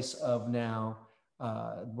place of now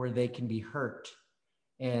where they can be hurt.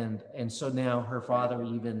 And so now her father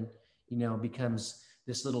even, becomes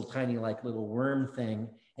this little tiny, little worm thing.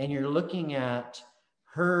 And you're looking at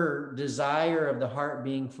her desire of the heart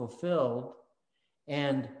being fulfilled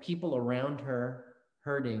and people around her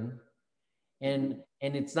hurting. And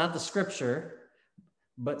it's not the scripture,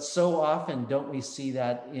 but so often don't we see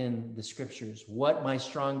that in the scriptures? What my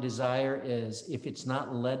strong desire is, if it's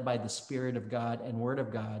not led by the Spirit of God and Word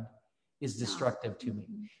of God, is destructive to me.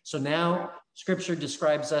 So now scripture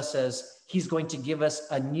describes us as he's going to give us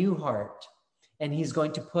a new heart and he's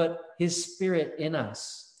going to put his Spirit in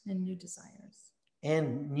us. And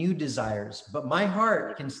new desires. But my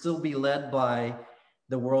heart can still be led by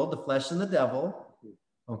the world, the flesh, and the devil,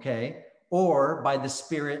 okay? Or by the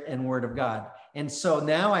Spirit and Word of God. And so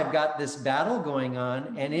now I've got this battle going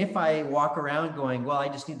on. And if I walk around going, well, I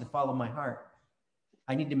just need to follow my heart.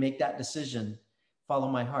 I need to make that decision, follow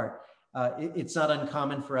my heart. It's not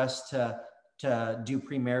uncommon for us to do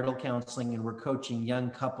premarital counseling, and we're coaching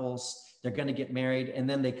young couples. They're going to get married. And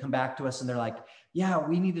then they come back to us and they're like, yeah,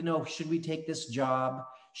 we need to know, should we take this job?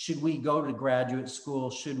 Should we go to graduate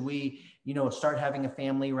school? Should we, start having a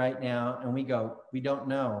family right now? And we go, we don't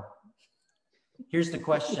know. Here's the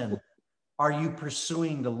question. Are you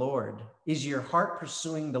pursuing the Lord? Is your heart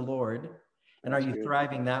pursuing the Lord? And are you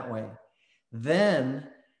thriving that way? Then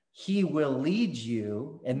he will lead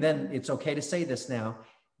you. And then it's okay to say this now.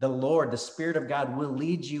 The Lord, the Spirit of God will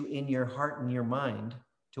lead you in your heart and your mind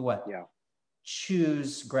to what? Yeah.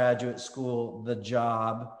 Choose graduate school, the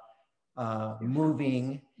job,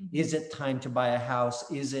 moving. Is it time to buy a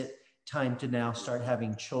house? Is it time to now start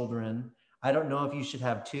having children? I don't know if you should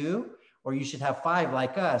have 2 or you should have 5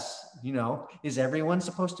 like us. Is everyone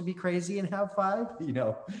supposed to be crazy and have 5?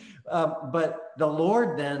 But the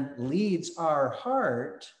Lord then leads our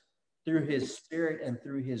heart through his Spirit and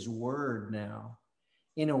through his word now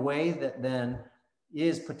in a way that then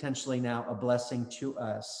is potentially now a blessing to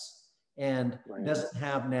us and doesn't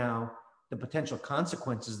have now the potential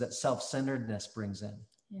consequences that self-centeredness brings in.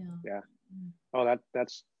 Yeah. Oh,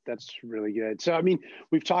 that's really good. So, I mean,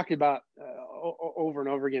 we've talked about over and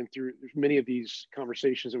over again through many of these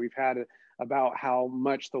conversations that we've had about how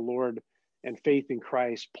much the Lord and faith in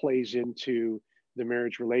Christ plays into the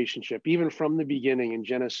marriage relationship. Even from the beginning in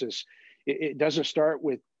Genesis, it doesn't start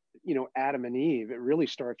with, Adam and Eve. It really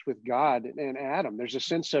starts with God and Adam. There's a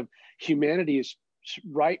sense of humanity is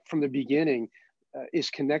right from the beginning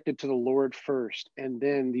is connected to the Lord first, and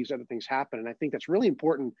then these other things happen. And I think that's really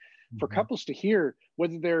important for couples to hear,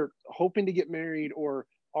 whether they're hoping to get married or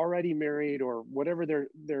already married or whatever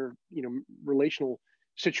their relational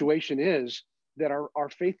situation is, that our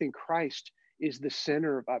faith in Christ is the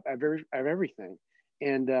center of everything,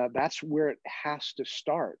 and that's where it has to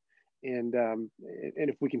start. And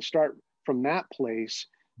if we can start from that place,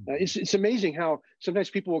 it's amazing how sometimes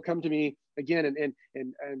people will come to me again,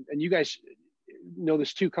 and you guys know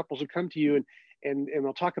this too. Couples will come to you and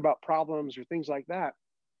they'll talk about problems or things like that,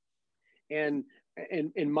 and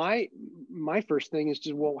my first thing is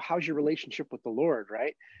to, well, how's your relationship with the Lord,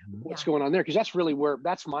 right? What's going on there? Because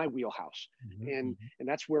that's my wheelhouse, and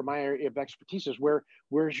that's where my area of expertise is.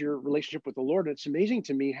 Where's your relationship with the Lord? And it's amazing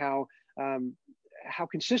to me how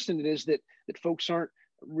consistent it is that folks aren't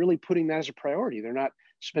really putting that as a priority. They're not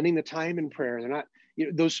spending the time in prayer. They're not,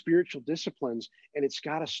 those spiritual disciplines, and it's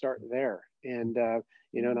got to start there. And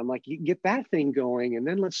and I'm like, you get that thing going, and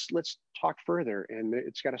then let's talk further. And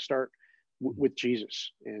it's got to start with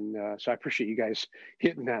Jesus. And so I appreciate you guys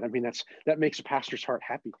hitting that. I mean, that makes a pastor's heart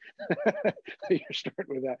happy. You're starting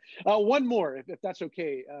with that. One more, if that's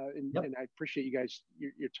okay. And I appreciate you guys,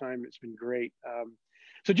 your time. It's been great.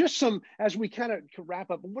 So just as we kind of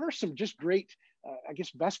wrap up, what are some just great,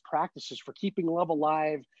 best practices for keeping love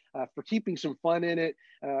alive, for keeping some fun in it?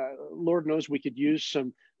 Lord knows we could use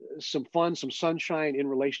some fun, some sunshine in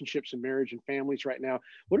relationships and marriage and families right now.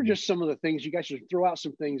 What are just some of the things you guys should throw out,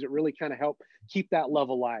 some things that really kind of help keep that love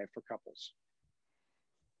alive for couples?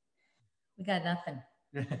 We got nothing.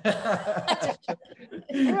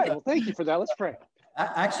 All right. Well, thank you for that. Let's pray.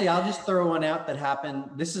 Actually, I'll just throw one out that happened.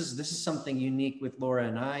 This is something unique with Laura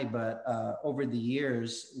and I, but over the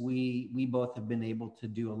years, we both have been able to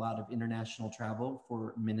do a lot of international travel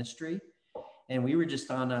for ministry. And we were just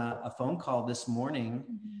on a phone call this morning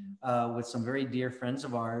with some very dear friends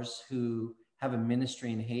of ours who have a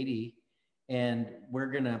ministry in Haiti. And we're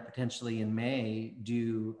going to potentially in May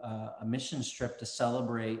do a missions trip to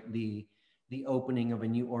celebrate the opening of a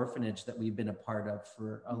new orphanage that we've been a part of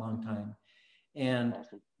for a long time. And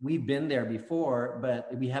we've been there before, but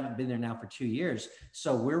we haven't been there now for 2 years.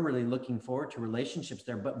 So we're really looking forward to relationships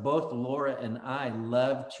there. But both Laura and I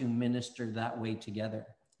love to minister that way together.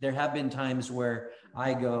 There have been times where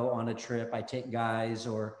I go on a trip, I take guys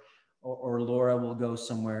or Laura will go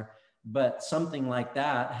somewhere. But something like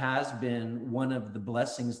that has been one of the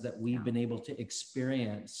blessings that we've been able to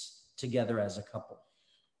experience together as a couple.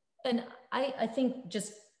 And I think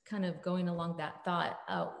just kind of going along that thought,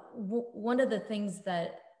 one of the things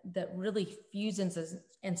that really fuses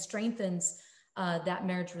and strengthens that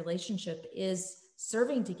marriage relationship is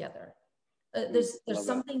serving together. There's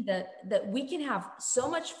something that we can have so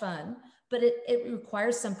much fun, but it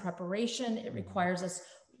requires some preparation. It requires us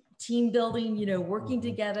team building, working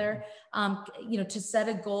together, to set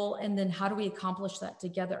a goal, and then how do we accomplish that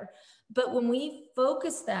together? But when we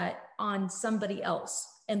focus that on somebody else,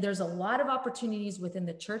 and there's a lot of opportunities within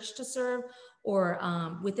the church to serve, or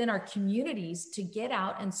within our communities to get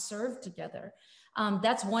out and serve together.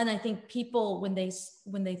 That's one, I think people, when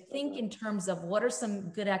they think in terms of what are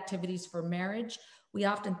some good activities for marriage, we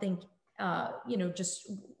often think,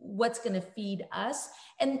 just what's going to feed us.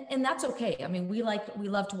 And that's okay. I mean, we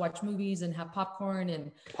love to watch movies and have popcorn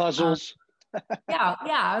and puzzles. Yeah.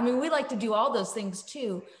 I mean, we like to do all those things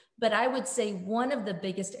too. But I would say one of the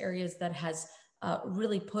biggest areas that has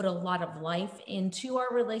really put a lot of life into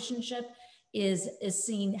our relationship is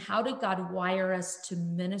seeing, how did God wire us to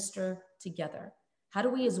minister together? How do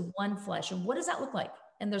we as one flesh? And what does that look like?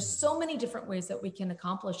 And there's so many different ways that we can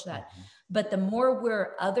accomplish that. But the more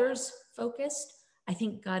we're others focused, I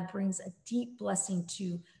think God brings a deep blessing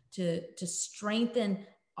to strengthen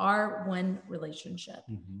our one relationship.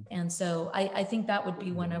 And so I think that would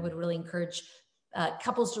be one I would really encourage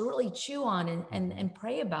couples to really chew on and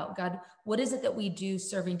pray about. God, what is it that we do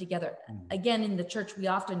serving together? Again, in the church, we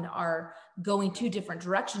often are going two different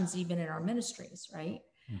directions, even in our ministries, right?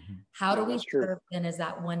 How do we serve then as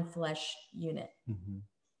that one flesh unit?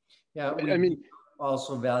 Yeah, we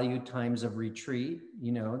also value times of retreat.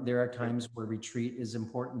 You know, there are times where retreat is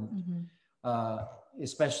important,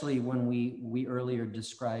 especially when we earlier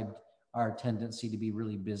described our tendency to be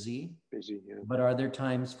really busy. But are there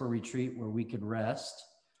times for retreat where we could rest?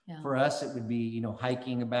 For us, it would be, you know,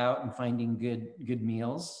 hiking about and finding good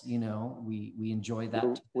meals. You know, we enjoy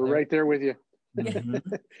that. We're right there with you.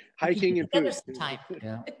 Hiking and food.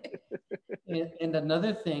 Yeah. And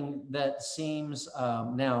another thing that seems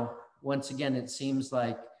now, once again, it seems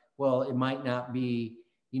like, well, it might not be,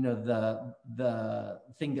 you know, the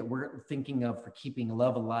thing that we're thinking of for keeping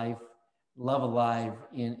love alive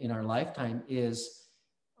in our lifetime is,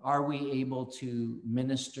 are we able to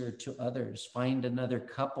minister to others? Find another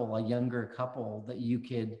couple, a younger couple that you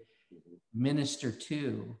could minister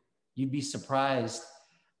to. You'd be surprised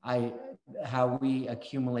how we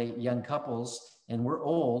accumulate young couples, and we're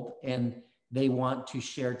old and they want to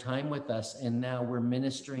share time with us. And now we're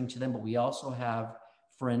ministering to them, but we also have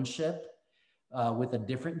friendship with a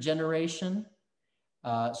different generation.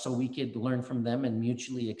 So we could learn from them and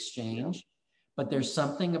mutually exchange. But there's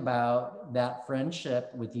something about that friendship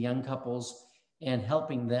with young couples and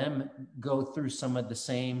helping them go through some of the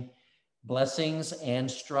same blessings and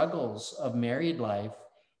struggles of married life,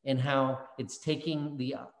 and how it's taking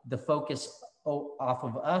the focus off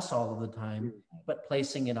of us all of the time, but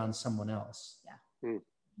placing it on someone else.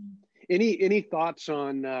 Any thoughts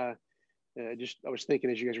on I was thinking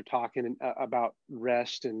as you guys are talking about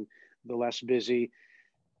rest and the less busy,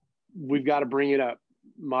 we've got to bring it up.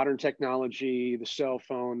 Modern technology, the cell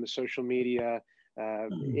phone, the social media,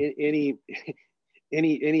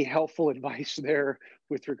 any helpful advice there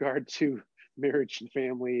with regard to marriage and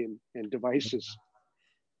family and devices?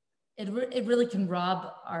 It really can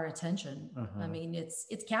rob our attention. I mean,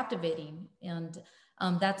 it's captivating, and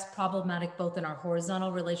that's problematic both in our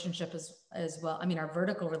horizontal relationship as well. I mean, our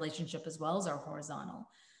vertical relationship as well as our horizontal.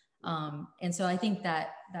 And so I think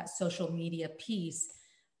that social media piece,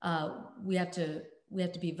 we have to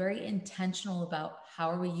be very intentional about how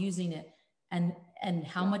are we using it, and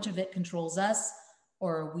how much of it controls us,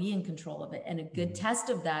 or are we in control of it? And a good test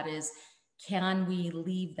of that is, can we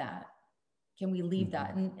leave that? Can we leave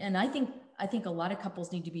that? And I think a lot of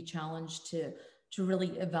couples need to be challenged to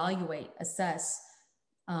really evaluate, assess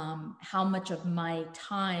how much of my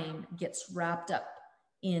time gets wrapped up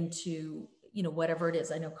into, you know, whatever it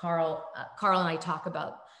is. I know Carl and I talk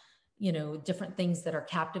about, you know, different things that are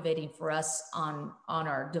captivating for us on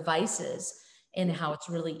our devices, and how it's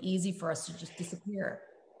really easy for us to just disappear.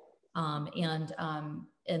 And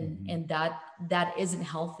that isn't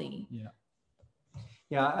healthy.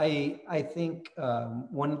 Yeah, I think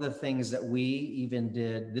one of the things that we even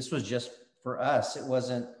did, this was just for us, it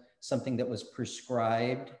wasn't something that was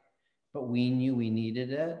prescribed, but we knew we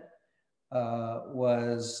needed it,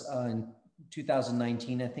 was in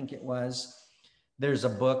 2019, I think it was. There's a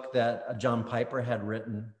book that John Piper had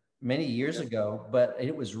written many years ago, but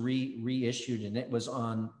it was reissued, and it was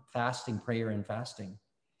on fasting, prayer and fasting.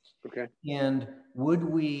 Okay. And would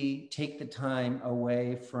we take the time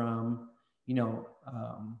away from, you know,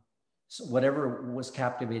 so whatever was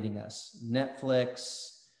captivating us,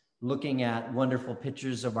 Netflix, looking at wonderful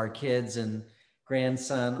pictures of our kids and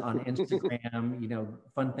grandson on Instagram, you know,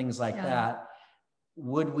 fun things like that.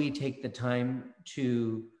 Would we take the time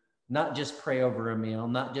to not just pray over a meal,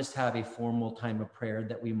 not just have a formal time of prayer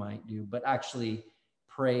that we might do, but actually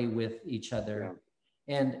pray with each other?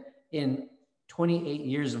 And in 28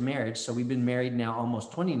 years of marriage, so we've been married now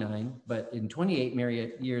almost 29, but in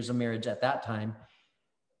 28 years of marriage at that time,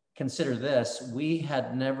 consider this, we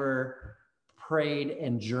had never prayed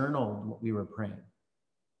and journaled what we were praying.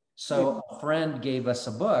 So a friend gave us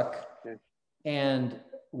a book, and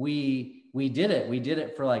we did it. We did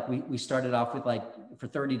it for like, we started off with like, for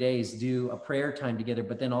 30 days, do a prayer time together,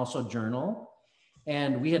 but then also journal.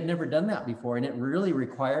 And we had never done that before. And it really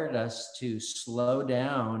required us to slow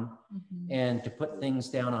down and to put things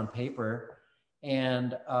down on paper,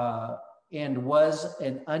 and was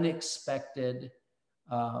an unexpected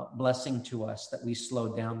blessing to us that we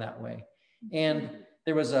slowed down that way. And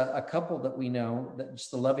there was a couple that we know, that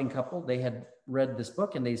just a loving couple, they had read this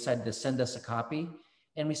book and they decided to send us a copy.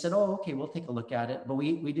 And we said, oh, okay, we'll take a look at it. But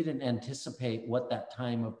we didn't anticipate what that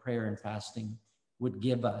time of prayer and fasting would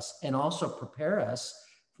give us, and also prepare us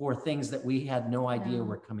for things that we had no idea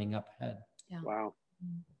were coming up ahead. Wow.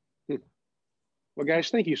 Well, guys,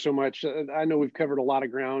 thank you so much. I know we've covered a lot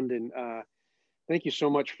of ground, and Thank you so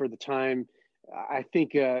much for the time. I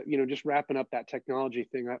think, just wrapping up that technology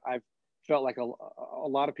thing, I've felt like a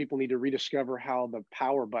lot of people need to rediscover how the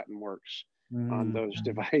power button works on those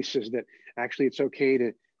devices, that actually it's okay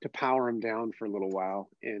to power them down for a little while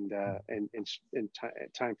and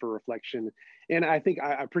time for reflection. And I think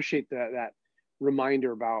I appreciate that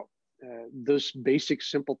reminder about those basic,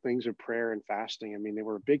 simple things of prayer and fasting. I mean, they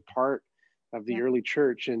were a big part of the early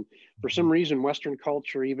church. And for some reason, Western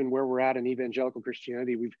culture, even where we're at in evangelical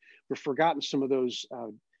Christianity, we've forgotten some of those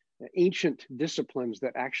ancient disciplines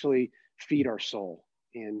that actually feed our soul.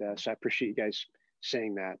 And so I appreciate you guys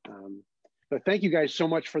saying that. But thank you guys so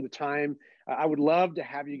much for the time. I would love to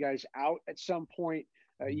have you guys out at some point,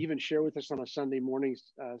 even share with us on a Sunday morning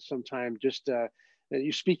sometime, just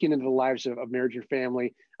you speaking into the lives of marriage and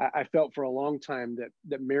family. I felt for a long time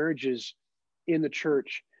that marriages in the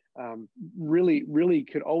church really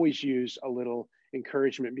could always use a little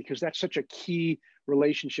encouragement, because that's such a key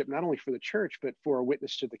relationship, not only for the church, but for a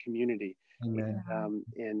witness to the community. Amen.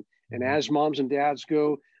 And as moms and dads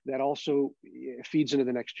go, that also feeds into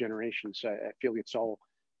the next generation. So I feel it's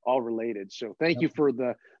all related. So thank you for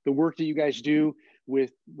the work that you guys do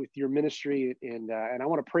with your ministry. And I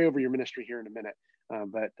want to pray over your ministry here in a minute.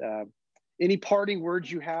 But any parting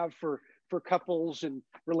words you have for couples and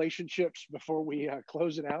relationships before we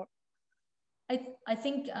close it out? I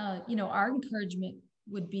think, our encouragement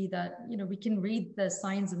would be that, we can read the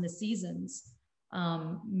signs and the seasons.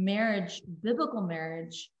 Marriage, biblical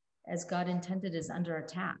marriage, as God intended, is under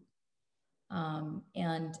attack.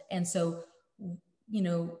 And so,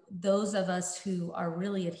 those of us who are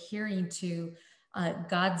really adhering to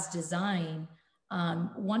God's design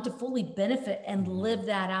want to fully benefit and live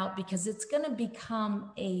that out, because it's going to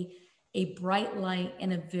become a bright light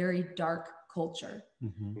in a very dark culture.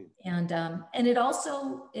 And it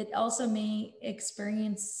also may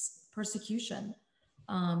experience persecution,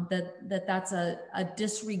 that's a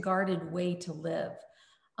disregarded way to live.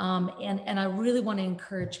 And I really want to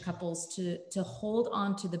encourage couples to hold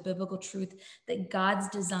on to the biblical truth that God's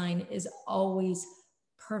design is always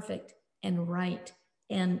perfect and right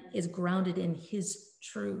and is grounded in his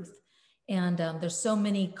truth. And there's so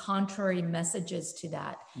many contrary messages to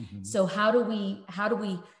that. So how do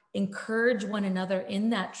we encourage one another in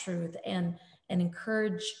that truth and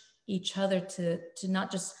encourage each other to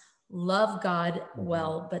not just love God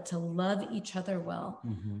well, but to love each other well?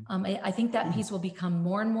 I think that piece will become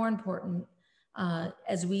more and more important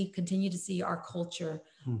as we continue to see our culture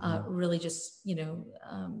really just,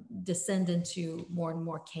 descend into more and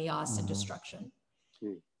more chaos and destruction.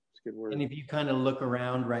 Good word. And if you kind of look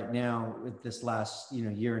around right now with this last,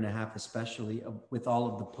 year and a half, especially with all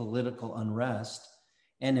of the political unrest,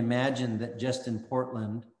 and imagine that just in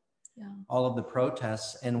Portland, all of the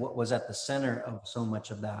protests and what was at the center of so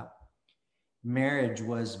much of that, marriage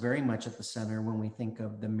was very much at the center when we think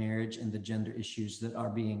of the marriage and the gender issues that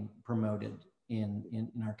are being promoted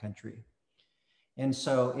in our country. And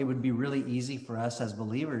so it would be really easy for us as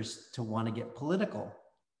believers to want to get political.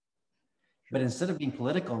 But instead of being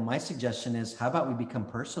political, my suggestion is, how about we become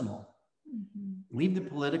personal? Leave the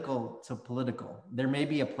political to political. There may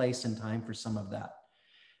be a place and time for some of that,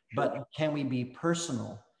 but can we be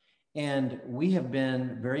personal? And we have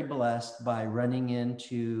been very blessed by running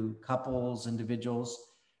into couples, individuals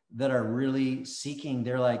that are really seeking.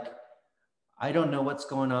 They're like, I don't know what's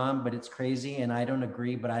going on, but it's crazy. And I don't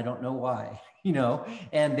agree, but I don't know why,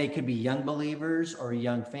 and they could be young believers or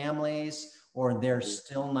young families, or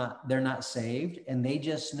they're not saved, and they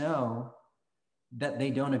just know that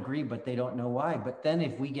they don't agree, but they don't know why. But then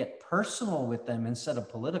if we get personal with them instead of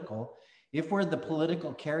political, if we're the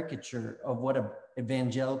political caricature of what an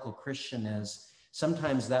evangelical Christian is,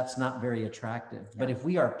 sometimes that's not very attractive. But if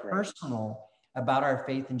we are personal about our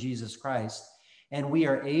faith in Jesus Christ, and we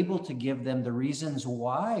are able to give them the reasons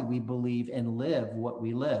why we believe and live what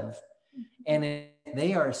we live, and if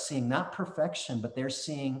they are seeing not perfection, but they're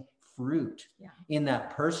seeing fruit in that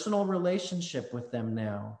personal relationship with them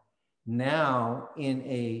now in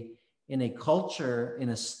a culture, in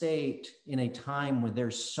a state, in a time where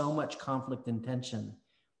there's so much conflict and tension,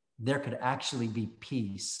 there could actually be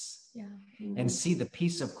peace and see the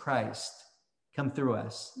peace of Christ come through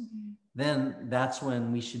us. Then that's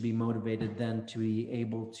when we should be motivated then to be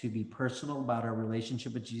able to be personal about our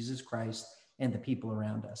relationship with Jesus Christ and the people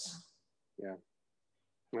around us. Yeah.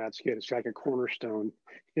 That's good. It's like a cornerstone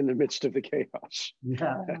in the midst of the chaos.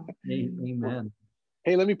 Yeah. Amen.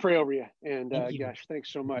 Hey, let me pray over you. And Thank you. gosh,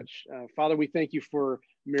 thanks so much. Father, we thank you for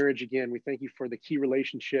marriage again. We thank you for the key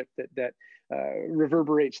relationship that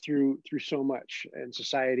reverberates through so much in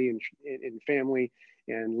society and in family.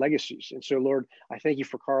 and legacies. And so, Lord, I thank you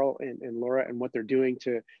for Carl and Laura and what they're doing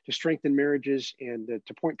to strengthen marriages and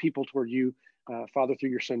to point people toward you, Father, through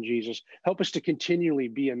your son, Jesus. Help us to continually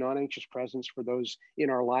be a non-anxious presence for those in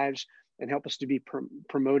our lives, and help us to be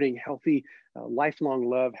promoting healthy, lifelong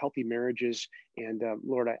love, healthy marriages. And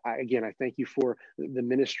Lord, again, I thank you for the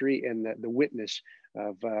ministry and the witness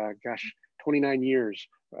of, 29 years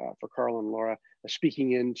for Carl and Laura,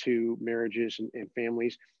 speaking into marriages and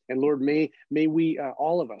families. And Lord, may we,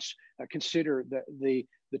 all of us, consider the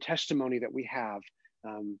testimony that we have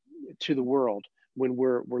to the world when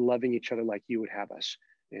we're loving each other like you would have us.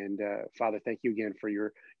 And Father, thank you again for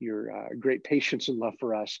your great patience and love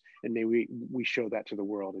for us. And may we show that to the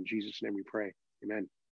world. In Jesus' name we pray. Amen.